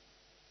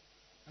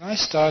 And I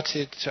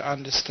started to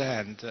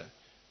understand that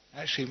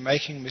actually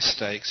making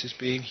mistakes is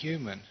being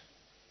human.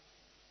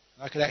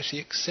 I could actually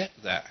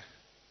accept that.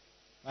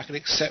 I could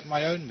accept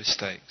my own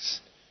mistakes.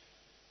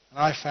 And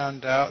I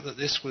found out that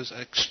this was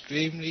an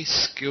extremely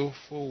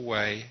skillful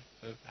way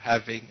of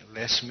having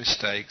less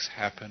mistakes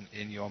happen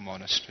in your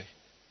monastery.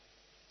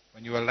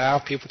 When you allow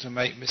people to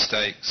make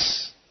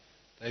mistakes,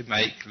 they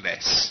make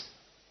less.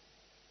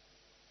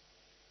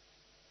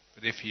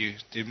 But if you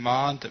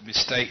demand that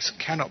mistakes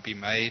cannot be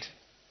made,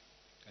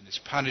 and there's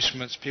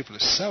punishments, people are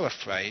so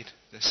afraid,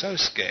 they're so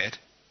scared,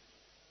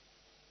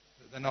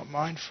 that they're not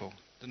mindful,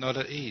 they're not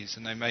at ease,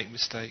 and they make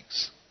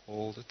mistakes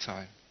all the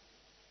time.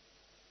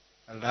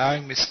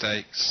 Allowing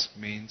mistakes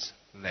means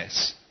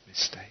less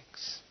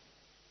mistakes.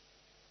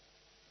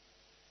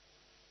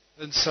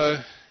 And so,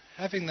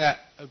 having that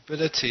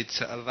ability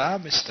to allow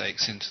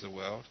mistakes into the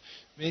world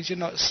means you're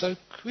not so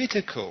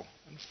critical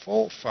and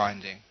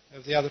fault-finding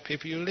of the other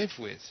people you live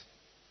with.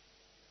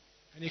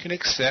 And you can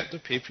accept the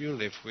people you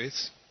live with,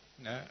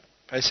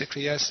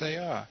 basically as they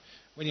are.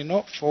 When you're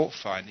not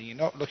fault-finding, you're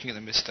not looking at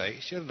the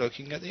mistakes, you're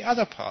looking at the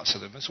other parts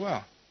of them as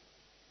well.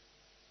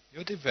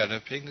 You're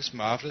developing this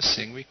marvelous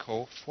thing we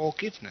call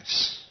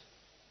forgiveness.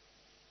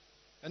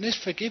 And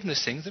this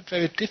forgiveness thing is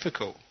very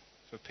difficult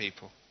for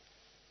people.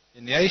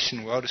 In the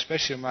Asian world,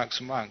 especially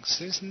amongst monks,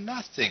 there's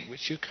nothing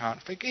which you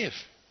can't forgive.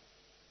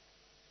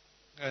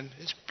 And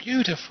it's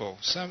beautiful.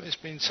 It's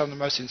been some of the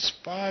most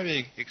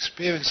inspiring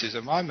experiences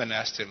of my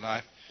monastic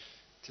life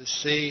to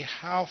see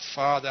how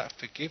far that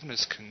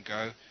forgiveness can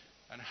go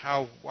and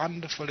how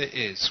wonderful it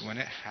is when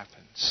it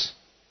happens.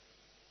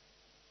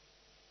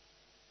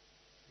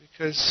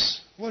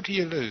 Because what do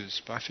you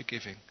lose by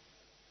forgiving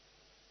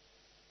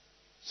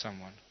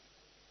someone?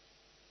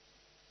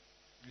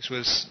 This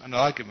was an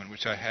argument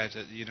which I had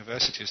at the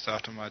university as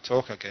part of my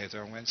talk I gave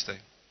there on Wednesday.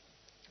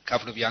 A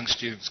couple of young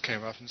students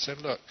came up and said,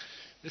 look,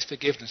 this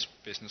forgiveness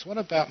business, what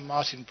about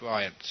Martin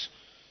Bryant,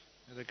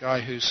 the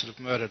guy who sort of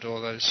murdered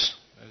all those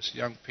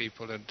young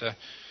people and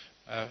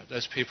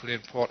those people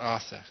in Port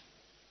Arthur?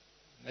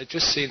 They'd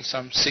just seen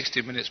some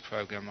 60 Minutes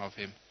program of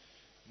him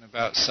and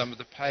about some of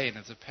the pain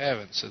of the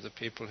parents of the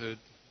people who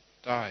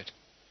died.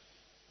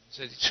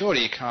 They said,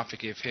 surely you can't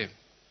forgive him.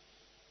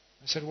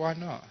 I said, why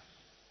not?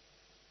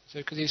 He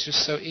said, because he's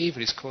just so evil,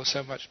 he's caused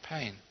so much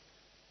pain.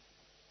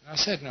 And I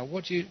said, no,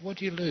 what do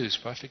you lose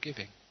by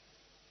forgiving?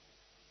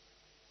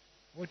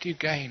 What do you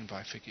gain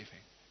by forgiving?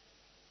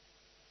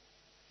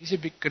 Is he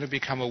going to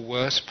become a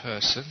worse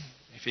person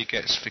if he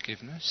gets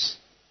forgiveness?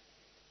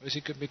 Or is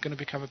he going to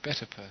become a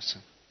better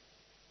person?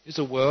 Is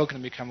the world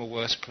going to become a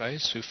worse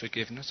place through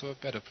forgiveness or a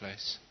better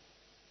place?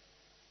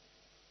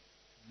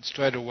 And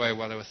straight away,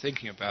 while I was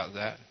thinking about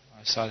that,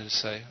 I started to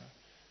say,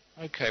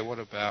 okay, what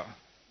about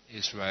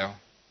Israel,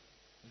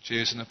 the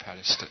Jews and the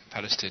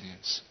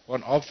Palestinians?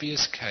 What an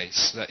obvious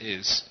case that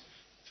is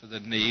for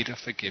the need of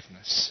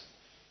forgiveness.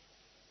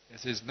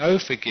 If there's no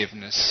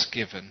forgiveness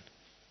given,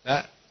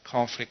 that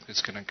conflict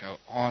is going to go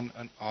on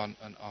and on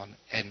and on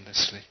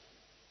endlessly.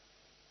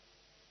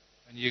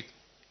 And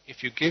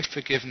if you give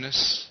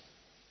forgiveness,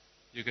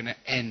 you're going to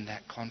end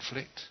that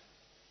conflict.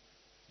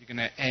 You're going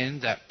to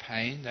end that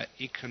pain, that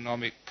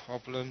economic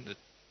problem, the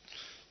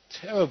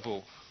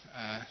terrible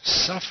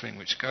suffering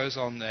which goes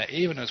on there,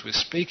 even as we're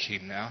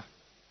speaking now.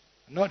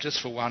 Not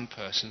just for one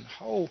person,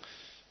 whole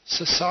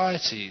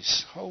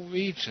societies, whole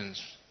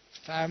regions,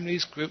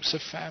 families, groups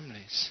of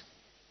families,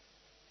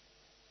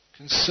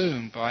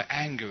 consumed by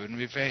anger and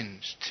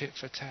revenge, tit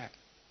for tat.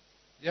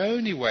 The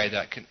only way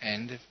that can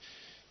end is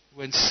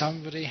when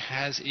somebody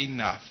has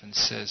enough and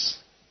says,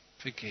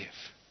 forgive.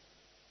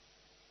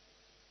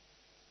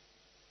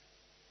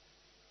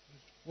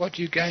 What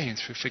do you gain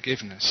through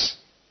forgiveness?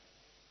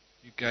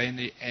 You gain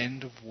the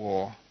end of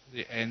war,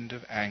 the end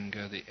of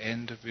anger, the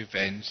end of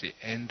revenge, the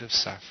end of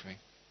suffering.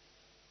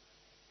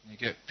 And you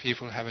get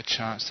people have a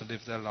chance to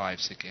live their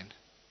lives again.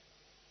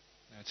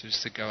 To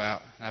just to go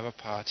out and have a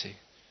party,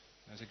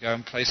 to go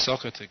and play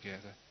soccer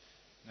together,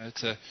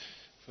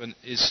 for an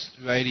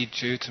Israeli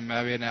Jew to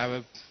marry an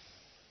Arab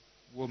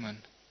woman,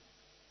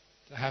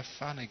 to have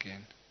fun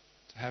again,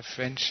 to have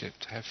friendship,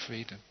 to have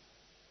freedom.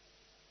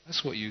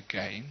 That's what you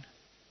gain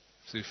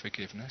through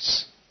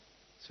forgiveness.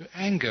 Through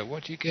anger,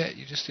 what do you get?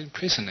 You're just in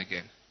prison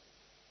again.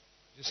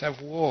 You just have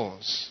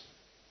wars,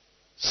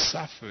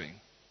 suffering,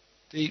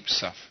 deep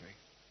suffering.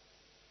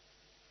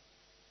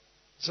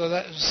 So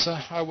that was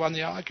I won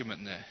the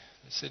argument there.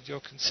 I said, you're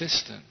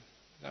consistent.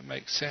 That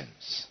makes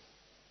sense.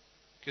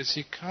 Because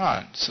you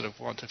can't sort of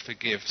want to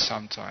forgive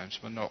sometimes,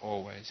 but not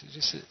always.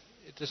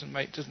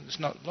 It's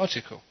not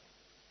logical.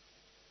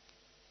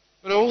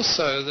 But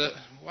also that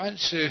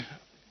once you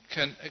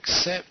can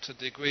accept a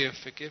degree of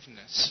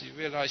forgiveness, you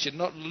realize you're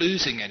not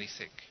losing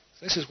anything.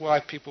 This is why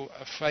people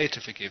are afraid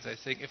to forgive. They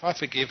think, if I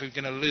forgive, we're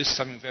going to lose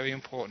something very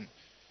important.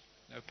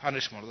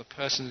 Punishment, or the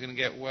person's going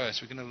to get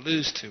worse. We're going to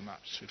lose too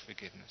much through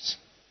forgiveness.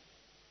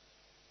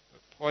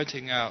 But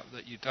pointing out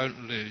that you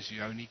don't lose,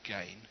 you only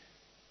gain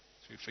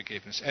through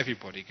forgiveness.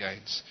 Everybody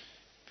gains.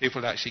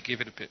 People actually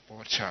give it a bit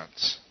more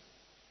chance.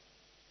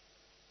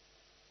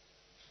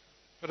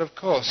 But of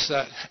course,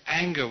 that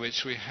anger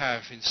which we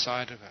have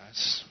inside of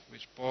us,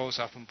 which boils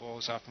up and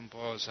boils up and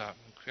boils up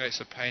and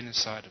creates a pain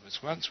inside of us,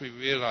 once we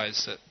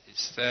realize that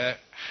it's there,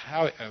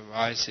 how it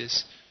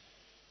arises,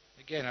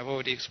 again, I've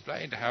already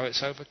explained how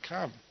it's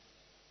overcome.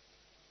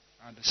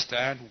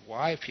 Understand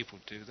why people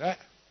do that.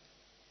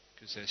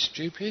 Because they're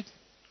stupid,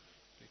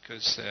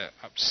 because they're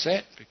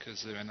upset,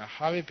 because they're in a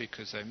hurry,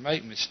 because they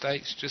make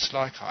mistakes just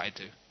like I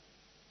do.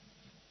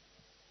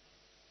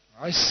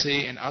 I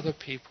see in other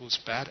people's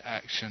bad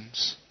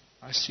actions,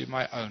 I see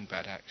my own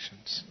bad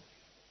actions.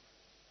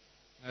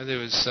 There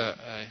was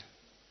a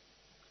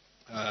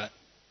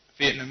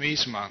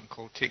Vietnamese monk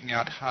called Thich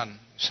Nhat Hanh.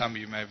 Some of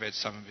you may have read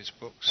some of his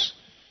books.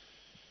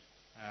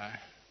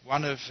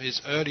 One of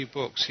his early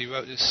books, he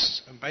wrote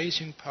this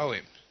amazing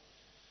poem,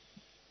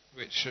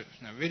 which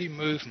really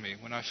moved me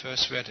when I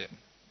first read it,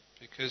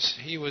 because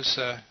he was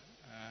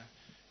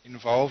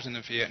involved in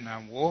the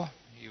Vietnam War.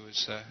 He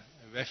was a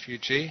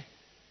refugee.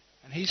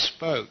 And he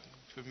spoke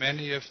for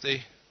many of the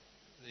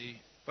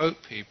boat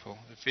people,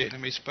 the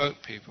Vietnamese boat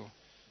people,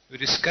 who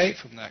had escaped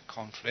from that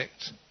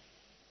conflict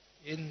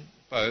in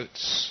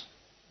boats,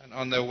 and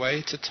on their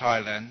way to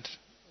Thailand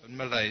and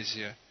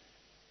Malaysia,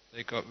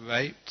 they got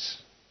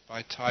raped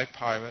by Thai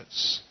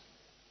pirates,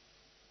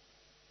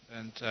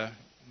 and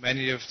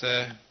many of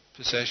their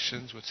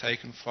possessions were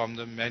taken from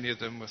them. Many of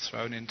them were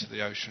thrown into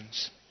the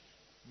oceans.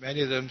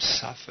 Many of them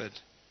suffered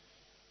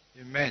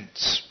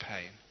immense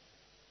pain.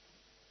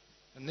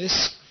 And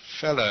this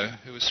fellow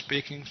who was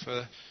speaking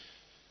for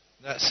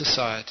that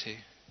society,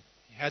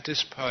 he had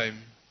this poem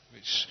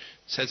which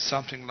said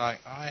something like,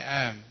 I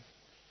am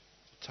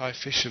the Thai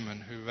fisherman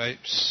who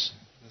rapes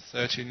the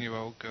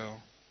 13-year-old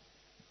girl.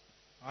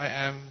 I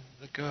am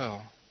the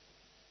girl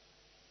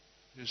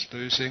who's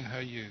losing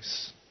her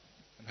youth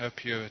and her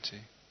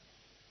purity.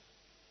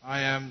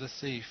 I am the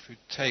thief who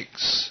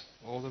takes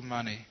all the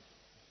money.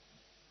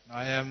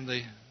 I am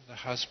the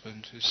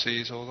husband who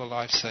sees all the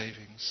life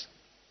savings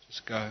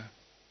just go.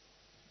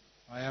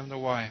 I am the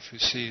wife who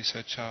sees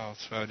her child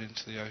thrown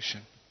into the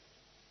ocean.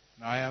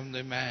 And I am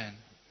the man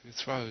who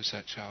throws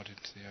that child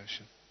into the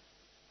ocean.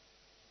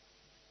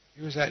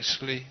 He was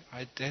actually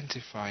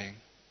identifying,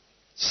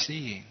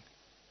 seeing,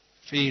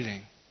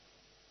 feeling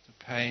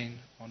the pain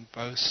on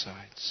both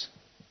sides.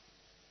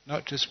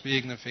 Not just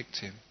being the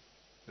victim,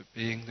 but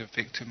being the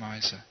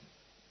victimizer.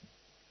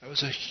 That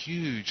was a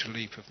huge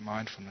leap of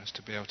mindfulness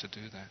to be able to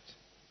do that.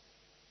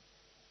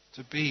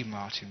 To be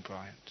Martin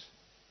Bryant.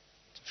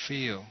 To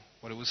feel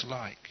what it was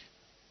like.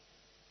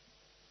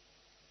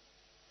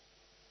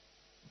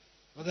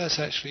 What that's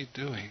actually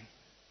doing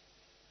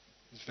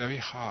is very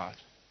hard.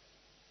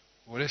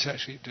 What it's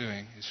actually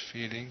doing is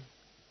feeling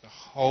the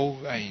whole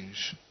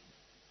range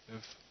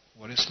of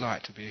what it's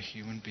like to be a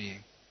human being.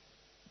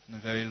 From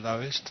the very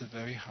lowest to the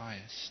very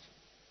highest.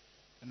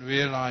 And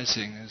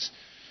realizing, as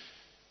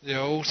the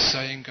old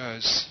saying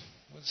goes,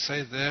 what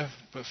say there,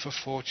 but for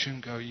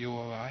fortune go you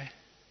or I?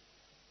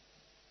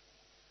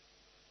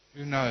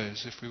 Who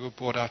knows if we were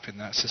brought up in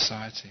that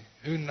society?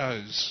 Who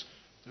knows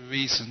the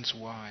reasons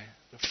why?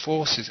 The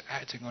forces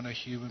acting on a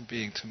human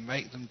being to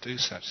make them do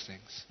such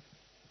things.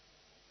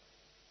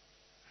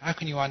 How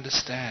can you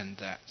understand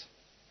that?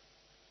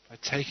 By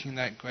taking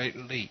that great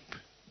leap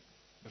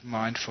of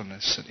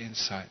mindfulness and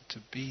insight to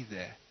be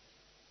there,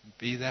 and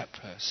be that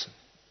person,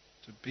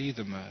 to be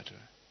the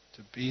murderer,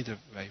 to be the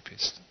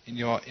rapist, in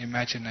your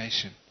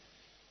imagination.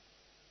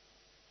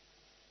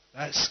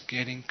 That's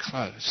getting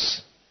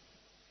close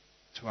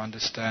to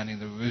understanding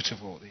the root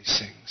of all these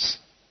things.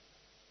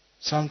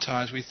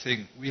 Sometimes we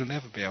think we would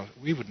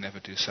never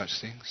do such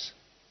things.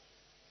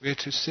 We're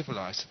too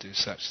civilized to do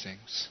such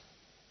things.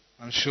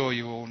 I'm sure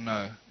you all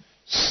know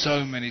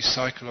so many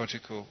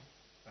psychological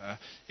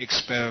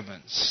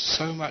experiments,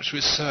 so much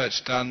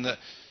research done that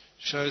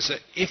shows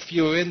that if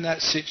you're in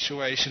that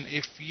situation,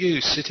 if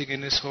you, sitting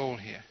in this hall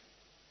here,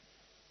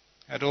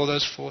 had all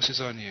those forces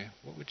on you,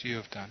 what would you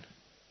have done?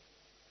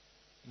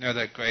 You know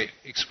that great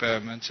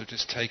experiment of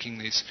just taking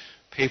these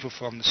people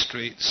from the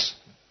streets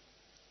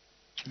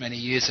many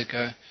years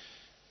ago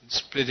and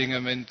splitting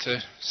them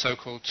into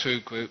so-called two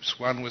groups.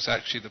 One was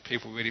actually the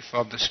people really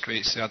from the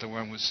streets, the other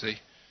one was the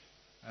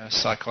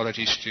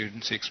psychology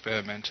students, the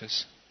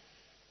experimenters.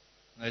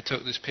 And they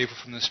took these people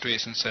from the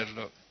streets and said,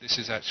 look, this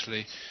is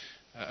actually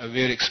a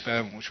real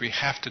experiment which we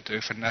have to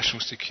do for national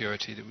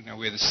security. That we know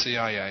we're the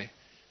CIA.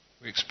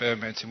 We're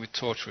experimenting with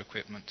torture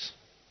equipment.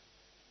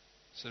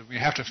 So we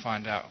have to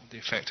find out the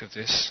effect of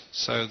this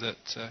so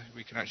that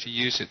we can actually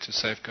use it to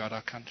safeguard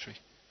our country.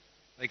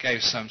 They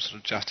gave some sort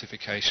of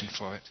justification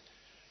for it.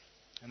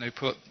 And they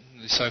put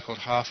the so-called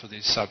half of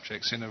these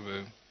subjects in a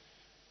room,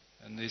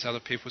 and these other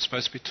people were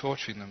supposed to be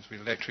torturing them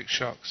with electric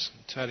shocks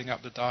and turning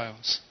up the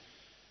dials.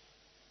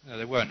 No,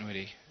 they weren't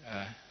really.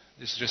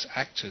 These were just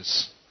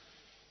actors,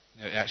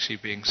 actually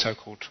being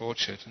so-called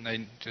tortured, and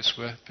they just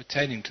were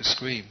pretending to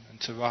scream and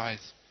to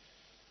writhe.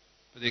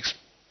 But the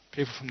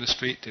people from the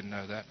street didn't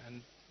know that,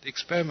 and the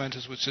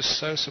experimenters were just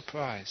so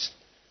surprised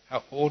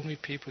how ordinary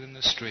people in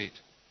the street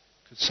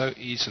could so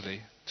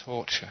easily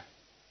torture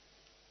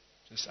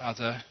just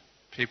other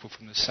people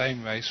from the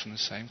same race, from the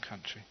same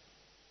country.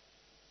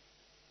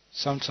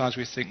 Sometimes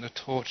we think the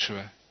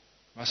torturer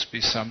must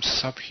be some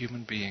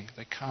subhuman being.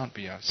 They can't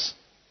be us.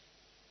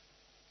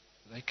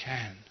 But they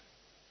can.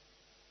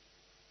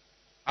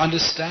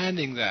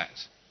 Understanding that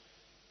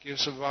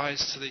gives a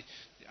rise to the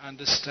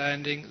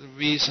understanding, the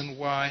reason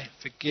why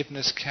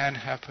forgiveness can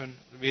happen,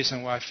 the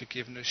reason why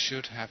forgiveness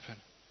should happen.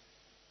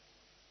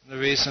 The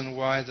reason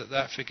why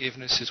that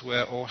forgiveness is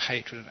where all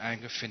hatred and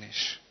anger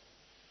finish.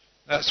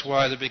 That's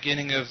why the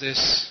beginning of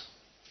this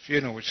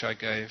funeral which I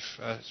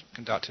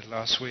conducted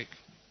last week,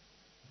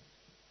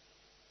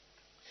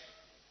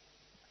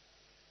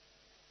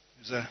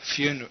 it was a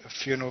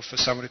funeral for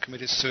someone who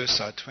committed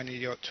suicide,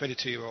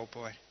 22-year-old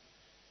boy.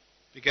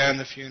 Began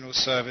the funeral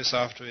service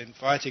after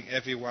inviting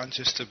everyone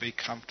just to be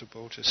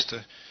comfortable, just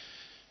to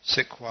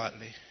sit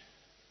quietly,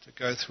 to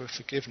go through a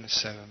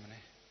forgiveness ceremony.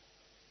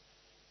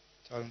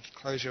 Told them to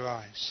close your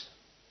eyes.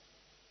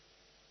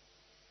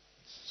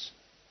 It's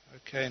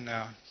okay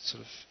now,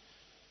 sort of,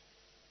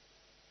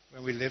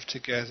 when we live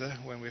together,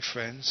 when we're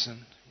friends,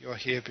 and you're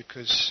here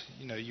because,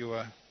 you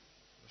are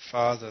the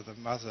father, the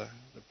mother,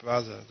 the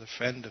brother, the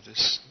friend of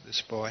this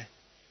boy.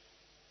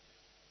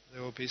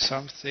 There will be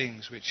some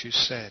things which you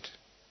said,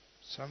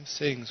 some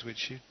things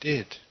which you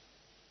did,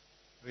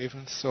 or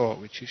even thought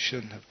which you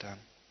shouldn't have done.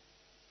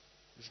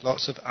 There's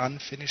lots of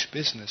unfinished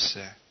business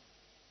there.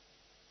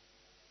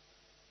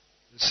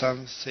 There's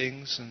some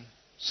things and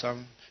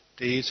some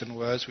deeds and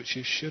words which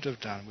you should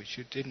have done, which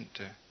you didn't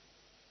do.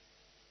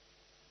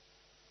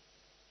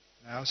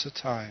 Now's the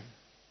time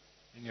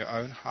in your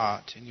own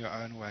heart, in your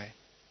own way,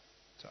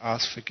 to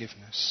ask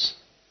forgiveness,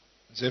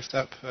 as if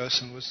that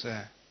person was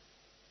there,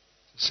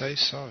 to say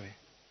sorry.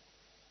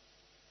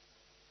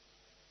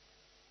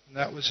 And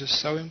that was just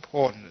so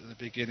important at the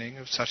beginning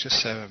of such a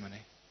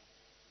ceremony,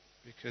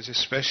 because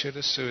especially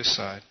the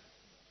suicide,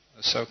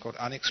 the so-called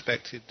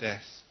unexpected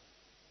death,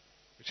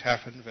 which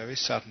happened very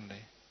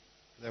suddenly,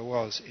 there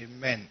was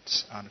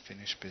immense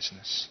unfinished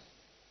business.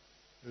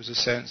 There was a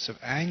sense of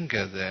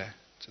anger there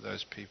to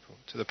those people,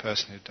 to the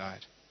person who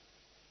died.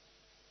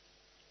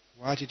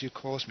 Why did you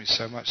cause me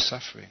so much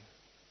suffering?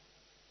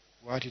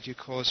 Why did you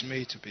cause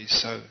me to be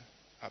so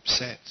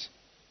upset?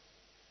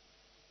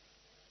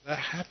 That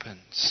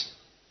happens.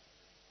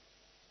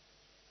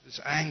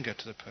 There's anger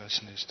to the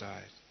person who's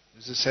died.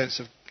 There's a sense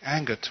of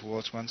anger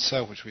towards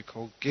oneself, which we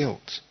call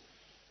guilt.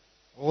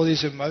 All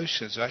these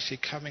emotions are actually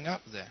coming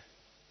up there.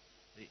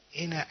 The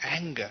inner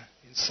anger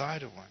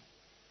inside of one.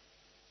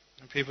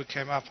 And people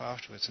came up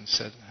afterwards and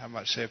said how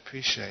much they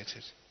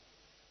appreciated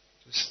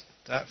just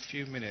that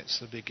few minutes,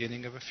 the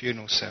beginning of a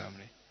funeral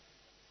ceremony,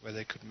 where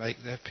they could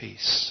make their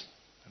peace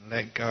and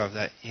let go of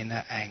that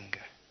inner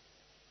anger.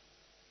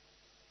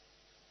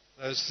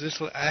 Those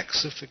little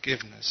acts of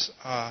forgiveness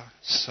are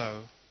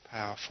so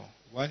powerful.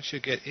 Once you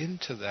get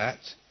into that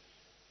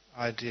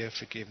idea of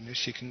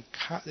forgiveness, you can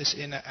cut this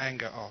inner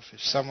anger off.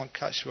 If someone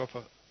cuts you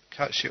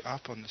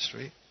up on the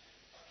street,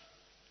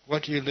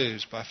 what do you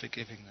lose by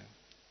forgiving them?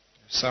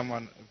 If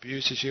someone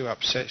abuses you,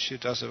 upsets you,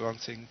 does the wrong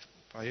thing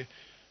by you,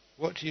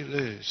 what do you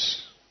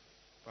lose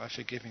by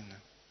forgiving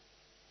them?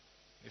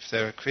 If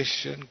they're a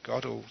Christian,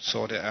 God will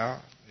sort it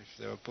out. If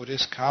they're a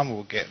Buddhist, karma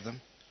will get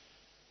them.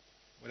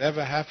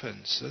 Whatever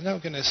happens, they're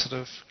not going to sort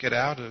of get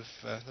out of,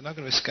 they're not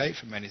going to escape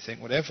from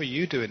anything. Whatever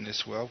you do in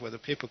this world, whether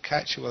people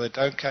catch you or they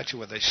don't catch you,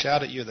 whether they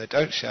shout at you or they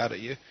don't shout at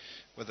you,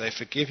 whether they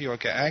forgive you or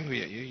get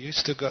angry at you, you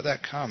still got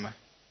that karma.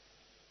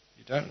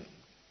 You don't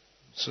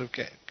sort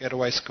of get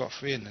away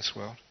scot-free in this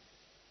world.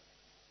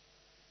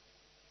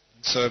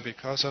 And so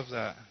because of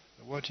that,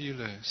 what do you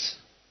lose?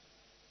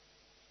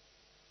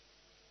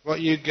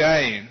 What you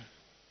gain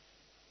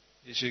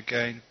is you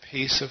gain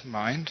peace of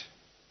mind.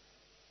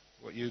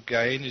 What you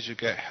gain is you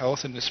get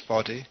health in this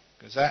body,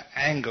 because that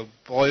anger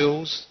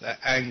boils, that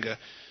anger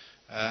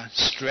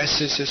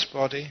stresses this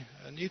body,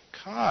 and you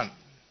can't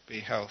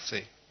be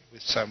healthy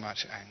with so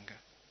much anger.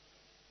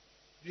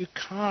 You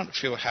can't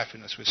feel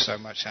happiness with so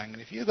much anger.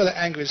 If you've got that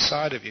anger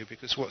inside of you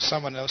because what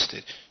someone else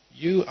did,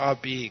 you are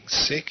being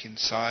sick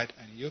inside,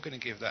 and you're going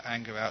to give that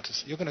anger out.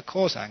 You're going to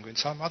cause anger in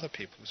some other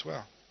people as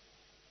well.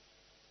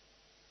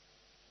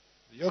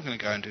 You're going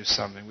to go and do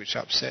something which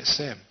upsets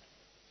them.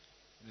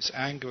 And this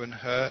anger and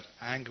hurt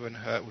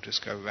will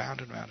just go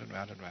round and round and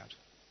round and round.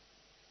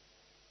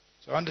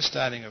 So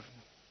understanding of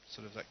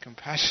sort of that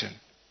compassion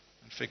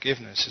and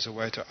forgiveness is a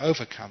way to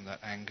overcome that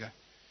anger,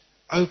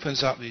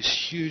 opens up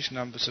these huge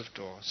numbers of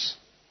doors.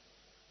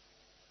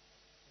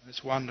 And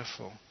it's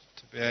wonderful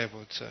to be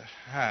able to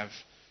have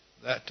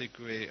that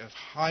degree of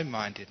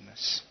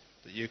high-mindedness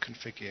that you can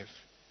forgive.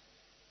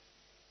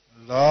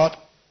 A lot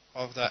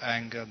of that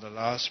anger, the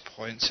last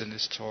points in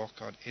this talk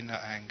on inner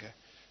anger,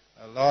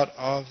 a lot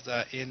of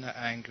that inner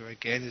anger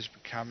again is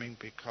becoming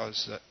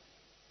because that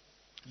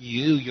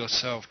you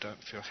yourself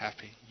don't feel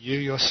happy. You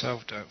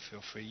yourself don't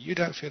feel free. You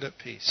don't feel at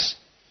peace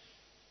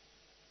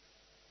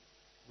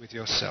with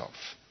yourself.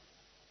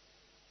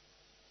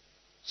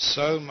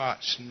 So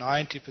much,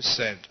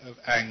 90% of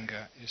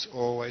anger is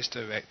always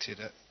directed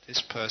at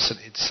this person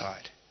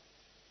inside.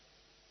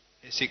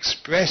 It's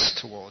expressed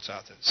towards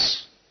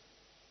others,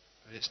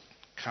 but it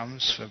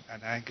comes from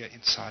an anger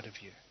inside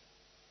of you.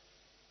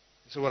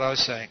 So what I was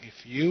saying,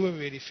 if you were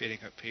really feeling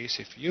at peace,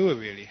 if you were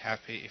really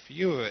happy, if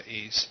you were at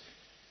ease,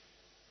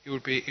 it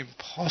would be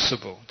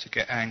impossible to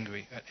get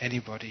angry at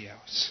anybody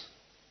else.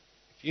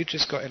 If you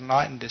just got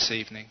enlightened this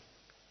evening,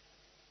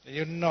 then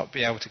you'd not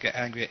be able to get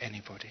angry at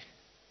anybody.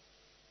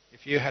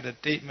 If you had a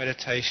deep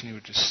meditation, you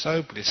were just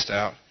so blissed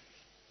out,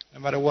 no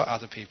matter what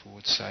other people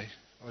would say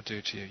or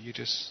do to you, you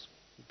just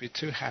would be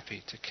too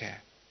happy to care.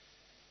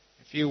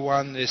 If you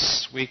won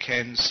this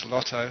weekend's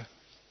lotto, I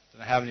don't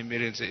know how many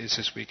millions it is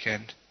this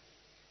weekend,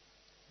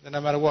 then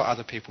no matter what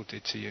other people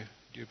did to you,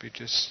 you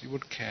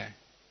wouldn't care.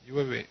 You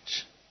were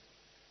rich.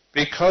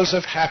 Because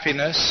of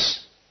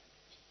happiness,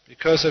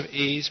 because of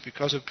ease,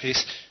 because of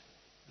peace,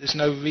 there's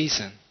no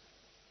reason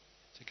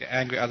to get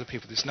angry at other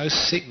people. There's no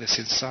sickness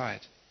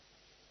inside.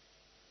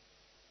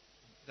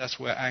 That's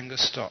where anger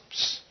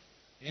stops.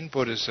 In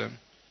Buddhism,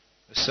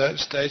 a certain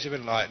stage of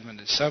enlightenment,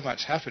 there's so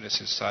much happiness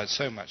inside,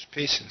 so much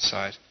peace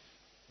inside,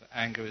 that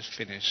anger is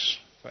finished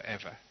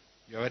forever.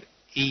 You're at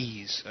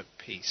ease, at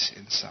peace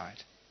inside.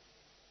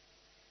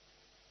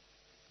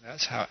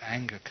 That's how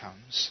anger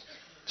comes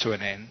to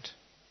an end.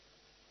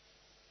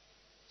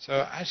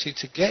 So actually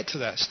to get to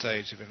that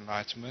stage of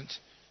enlightenment,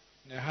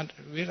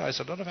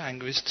 realize a lot of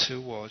anger is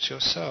towards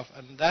yourself.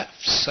 And that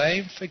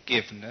same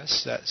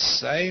forgiveness, that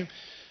same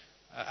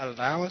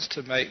allowance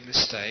to make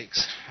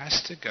mistakes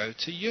has to go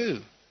to you.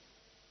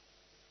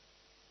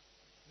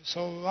 It's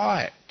all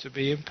right to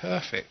be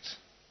imperfect.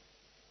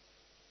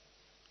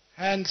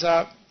 Hands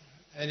up,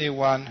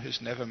 anyone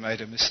who's never made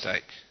a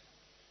mistake.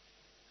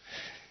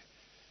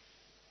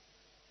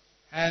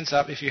 Hands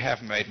up if you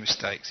have made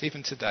mistakes,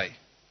 even today.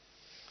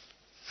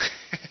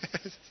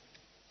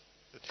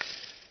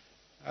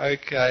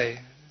 Okay,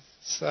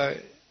 so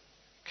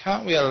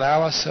can't we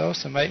allow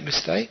ourselves to make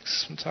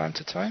mistakes from time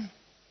to time?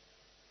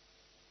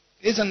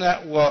 Isn't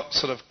that what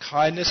sort of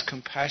kindness,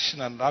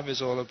 compassion and love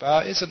is all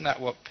about? Isn't that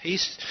what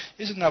peace,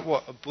 isn't that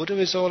what a Buddha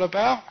is all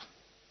about?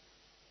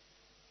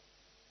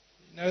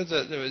 You know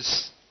that there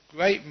was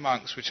great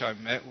monks which I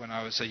met when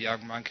I was a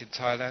young monk in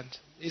Thailand.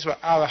 These were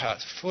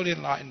arahats, fully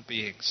enlightened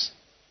beings.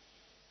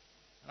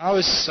 And I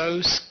was so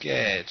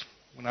scared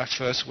when I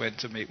first went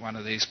to meet one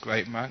of these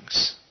great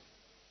monks.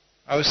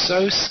 I was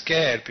so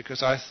scared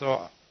because I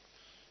thought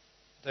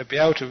they'd be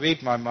able to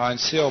read my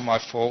mind, see all my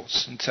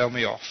faults and tell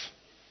me off.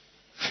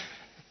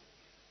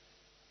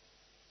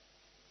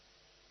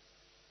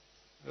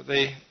 But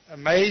the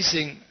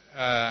amazing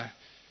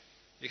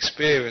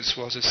experience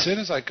was as soon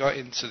as I got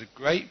into the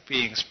great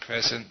being's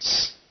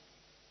presence,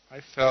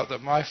 I felt that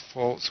my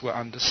faults were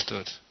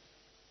understood.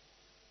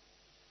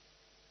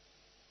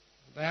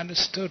 They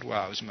understood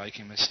why I was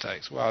making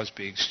mistakes, why I was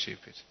being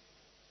stupid.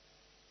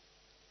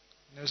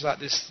 And there was like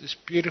this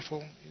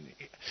beautiful,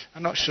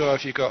 I'm not sure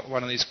if you got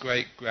one of these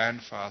great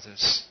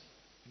grandfathers,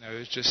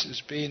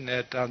 who's been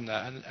there, done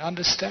that, and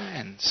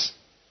understands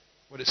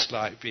what it's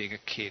like being a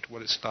kid,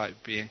 what it's like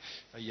being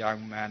a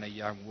young man, a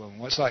young woman,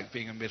 what it's like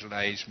being a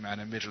middle-aged man,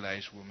 a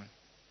middle-aged woman.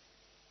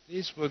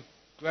 These were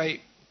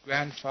great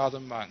grandfather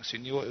monks who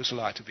knew what it was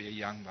like to be a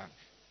young monk.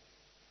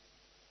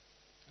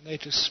 And they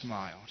just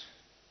smiled.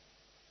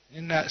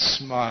 In that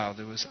smile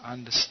there was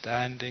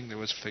understanding, there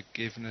was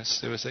forgiveness,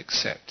 there was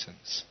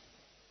acceptance.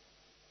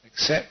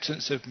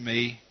 Acceptance of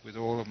me with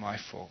all of my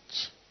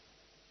faults.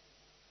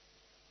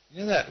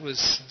 That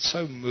was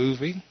so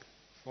moving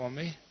for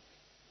me.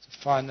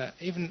 Find that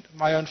even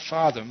my own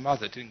father and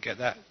mother didn't get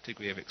that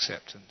degree of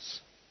acceptance.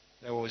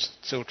 They were always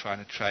still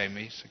trying to train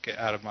me to get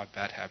out of my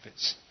bad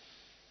habits.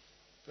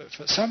 But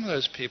for some of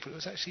those people, it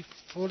was actually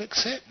full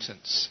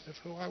acceptance of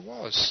who I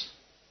was.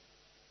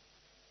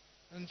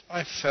 And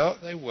I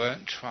felt they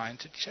weren't trying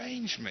to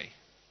change me.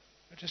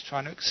 They were just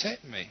trying to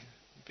accept me,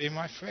 be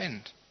my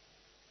friend.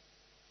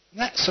 And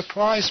that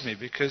surprised me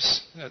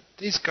because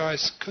these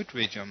guys could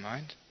read your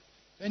mind.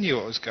 They knew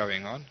what was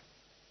going on.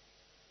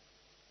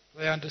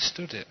 They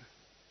understood it,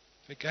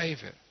 forgave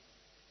it.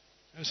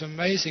 There was an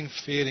amazing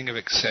feeling of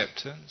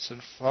acceptance,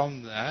 and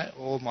from that,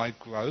 all my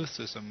growth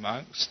as a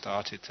monk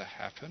started to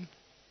happen.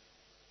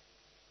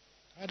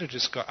 I'd have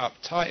just got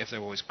uptight if they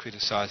were always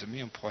criticising me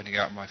and pointing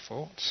out my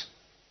faults.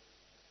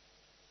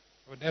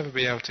 I would never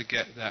be able to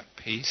get that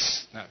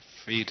peace, that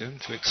freedom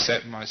to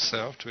accept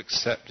myself, to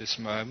accept this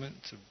moment,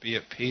 to be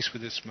at peace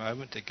with this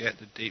moment, to get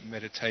the deep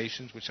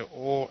meditations which are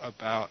all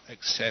about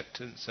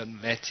acceptance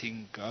and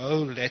letting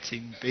go,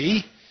 letting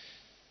be.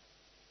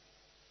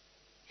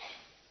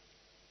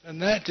 And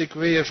that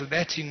degree of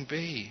letting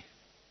be,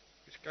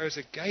 which goes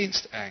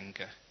against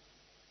anger,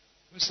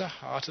 was the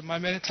heart of my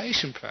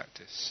meditation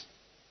practice.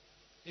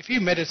 If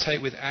you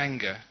meditate with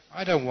anger,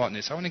 I don't want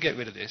this, I want to get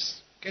rid of this,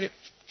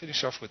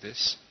 finish off with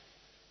this.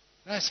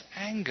 That's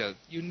anger.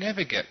 You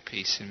never get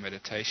peace in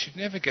meditation,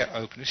 you never get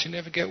openness, you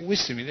never get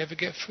wisdom, you never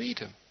get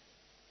freedom.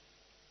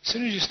 As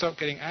soon as you stop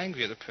getting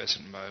angry at the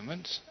present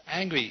moment,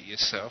 angry at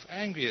yourself,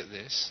 angry at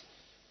this,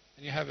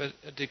 and you have a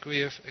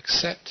degree of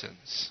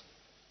acceptance.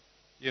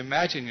 You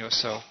imagine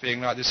yourself being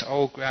like this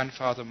old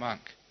grandfather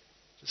monk,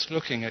 just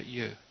looking at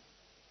you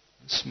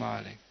and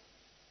smiling.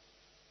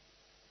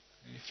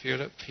 And you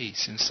feel at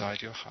peace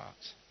inside your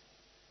heart.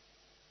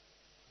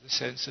 The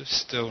sense of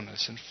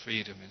stillness and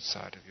freedom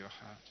inside of your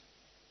heart.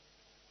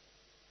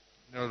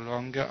 No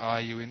longer are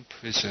you in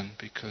prison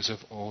because of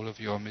all of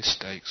your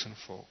mistakes and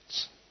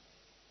faults.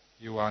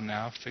 You are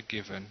now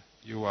forgiven.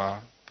 You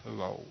are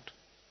paroled.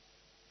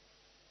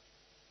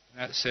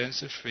 And that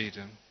sense of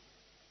freedom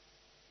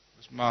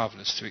was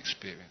marvellous to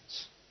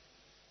experience.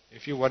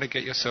 If you want to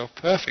get yourself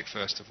perfect,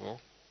 first of all,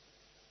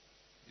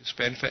 you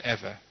spend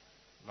forever,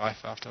 life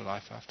after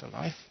life after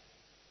life.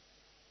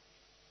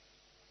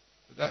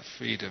 But that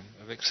freedom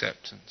of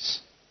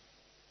acceptance,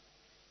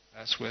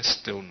 that's where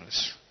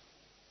stillness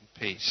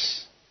and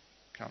peace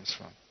comes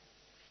from.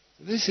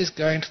 So this is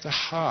going to the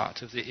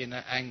heart of the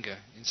inner anger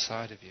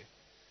inside of you.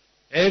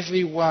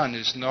 Everyone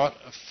who's not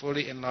a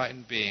fully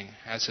enlightened being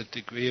has a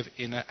degree of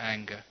inner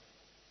anger.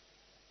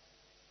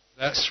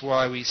 That's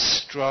why we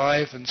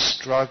strive and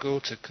struggle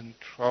to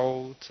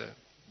control, to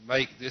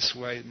make this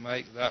way,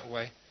 make that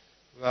way,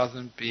 rather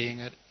than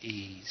being at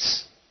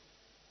ease.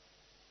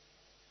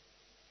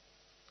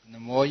 And the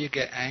more you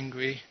get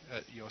angry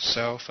at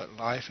yourself, at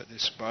life, at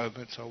this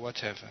moment, or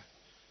whatever,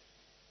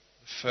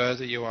 the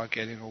further you are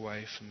getting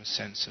away from a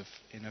sense of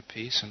inner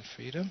peace and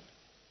freedom.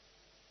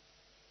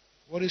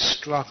 What is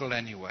struggle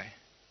anyway?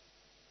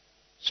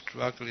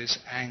 Struggle is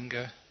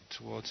anger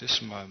towards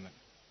this moment.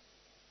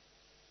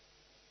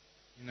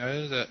 You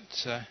know that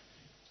doesn't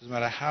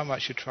matter how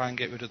much you try and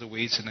get rid of the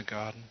weeds in the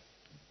garden,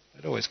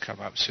 they'd always come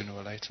up sooner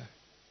or later.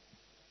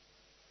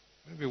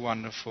 It would be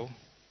wonderful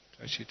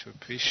actually to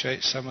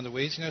appreciate some of the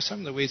weeds. Some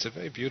of the weeds are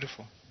very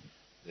beautiful.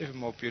 They're even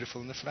more beautiful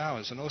than the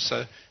flowers. And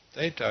also,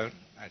 they don't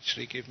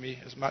actually give me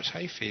as much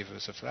hay fever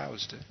as the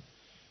flowers do.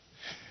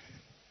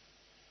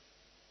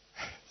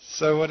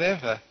 So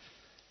whatever,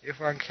 if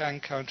one can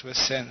come to a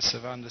sense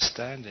of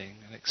understanding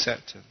and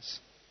acceptance,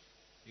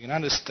 you can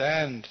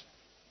understand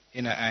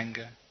inner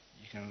anger,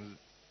 you can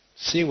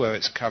see where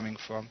it's coming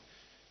from,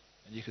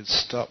 and you can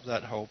stop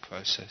that whole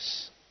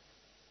process.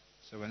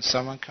 So when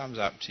someone comes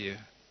up to you,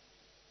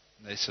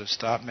 and they sort of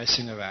start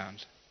messing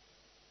around,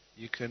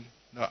 you can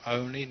not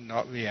only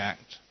not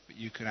react, but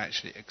you can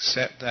actually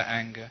accept their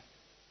anger,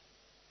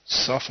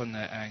 soften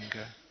their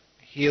anger,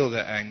 heal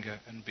their anger,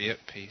 and be at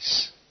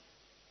peace.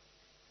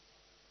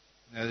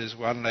 There's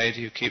one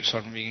lady who keeps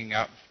on ringing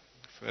up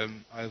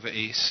from over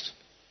east.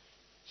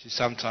 She's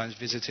sometimes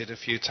visited a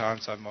few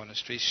times our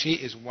monastery. She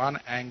is one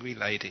angry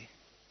lady.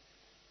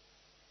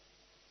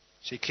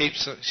 She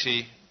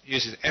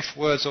uses F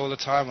words all the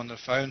time on the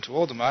phone to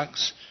all the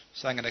monks,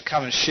 saying, I'm going to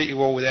come and shoot you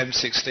all with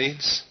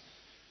M16s.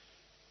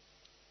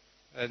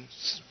 And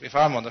if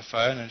I'm on the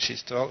phone and she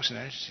talks,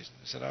 she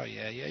said, oh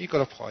yeah, you've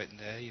got a point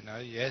there,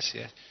 yes.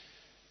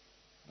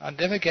 I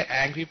never get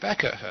angry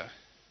back at her.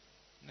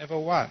 Never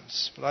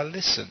once. But I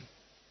listen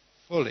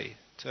fully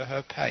to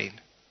her pain.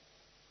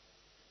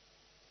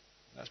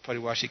 That's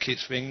probably why she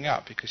keeps ringing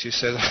up, because she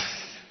says,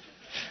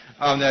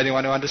 I'm the only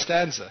one who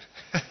understands her.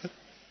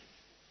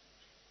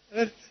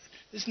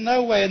 There's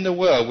no way in the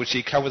world would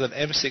she come with an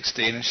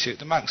M16 and shoot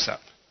the monks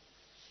up.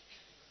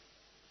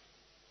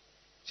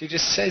 She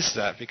just says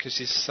that because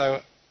she's so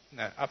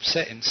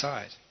upset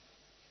inside.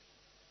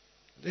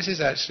 This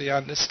is actually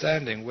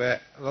understanding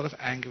where a lot of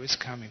anger is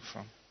coming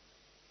from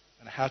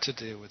and how to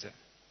deal with it.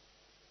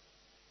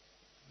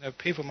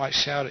 People might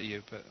shout at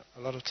you, but a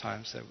lot of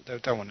times they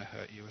don't want to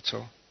hurt you at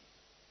all.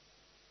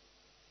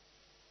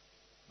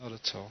 Not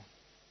at all.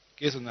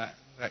 Give them that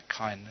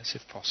kindness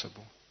if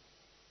possible.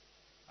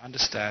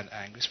 Understand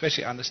anger,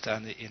 especially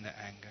understand the inner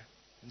anger.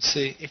 And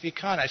see, if you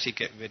can't actually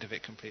get rid of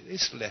it completely, at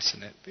least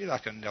lessen it. Be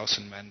like a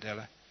Nelson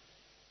Mandela.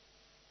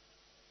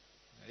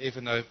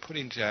 Even though put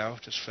in jail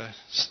just for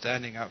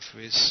standing up for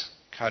his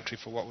country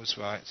for what was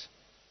right,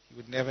 he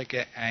would never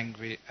get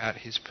angry at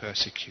his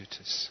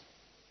persecutors.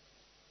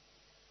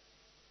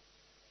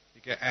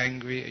 You get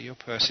angry at your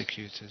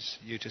persecutors,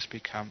 you just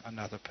become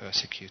another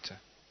persecutor,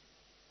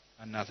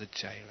 another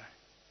jailer.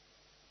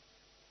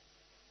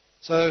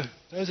 So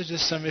those are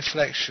just some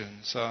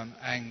reflections on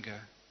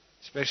anger,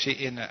 especially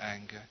inner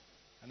anger,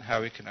 and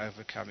how we can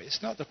overcome it.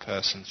 It's not the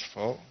person's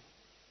fault.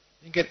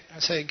 You get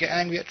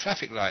angry at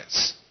traffic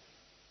lights.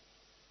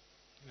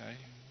 It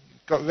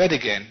got red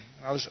again.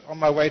 I was on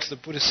my way to the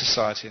Buddhist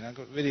Society and I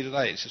got really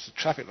late. It's just the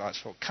traffic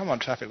light's fault. Come on,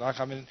 traffic light,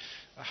 I'm in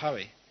a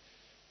hurry.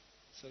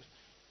 So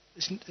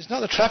it's not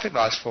the traffic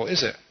light's fault,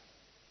 is it?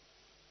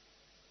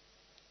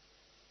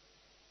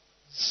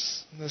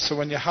 So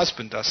when your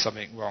husband does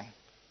something wrong,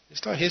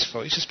 it's not his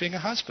fault. He's just being a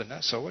husband,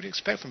 that's all. What do you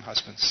expect from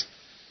husbands?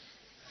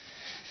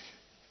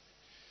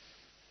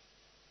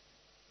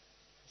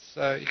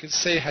 So you can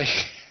see how,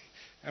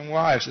 and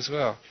wives as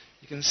well,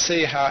 you can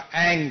see how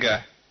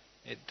anger,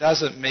 it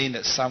doesn't mean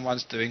that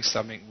someone's doing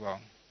something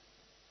wrong.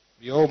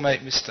 We all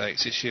make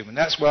mistakes, it's human.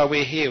 That's why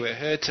we're here, we're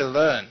here to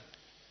learn.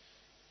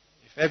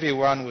 If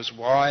everyone was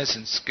wise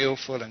and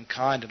skillful and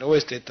kind and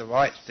always did the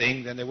right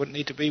thing, then they wouldn't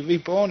need to be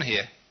reborn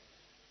here.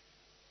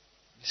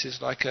 This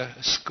is like a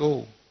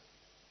school.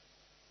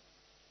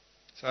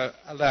 So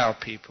allow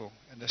people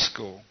in the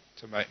school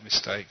to make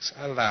mistakes.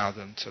 Allow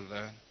them to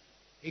learn.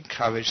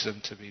 Encourage them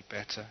to be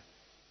better.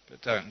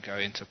 But don't go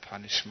into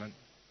punishment,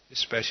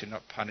 especially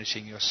not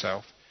punishing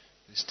yourself.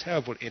 There's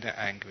terrible inner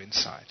anger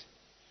inside.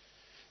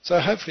 So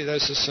hopefully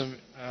those are some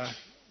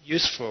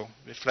useful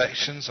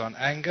reflections on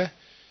anger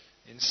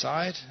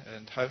inside,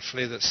 and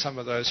hopefully that some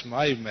of those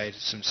may have made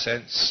some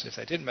sense. If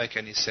they didn't make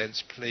any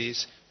sense,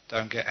 please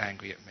don't get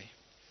angry at me.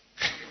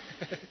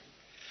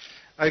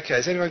 Okay,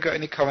 has anyone got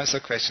any comments or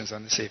questions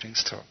on this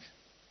evening's talk?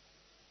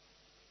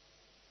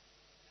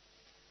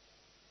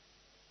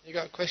 You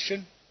got a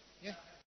question?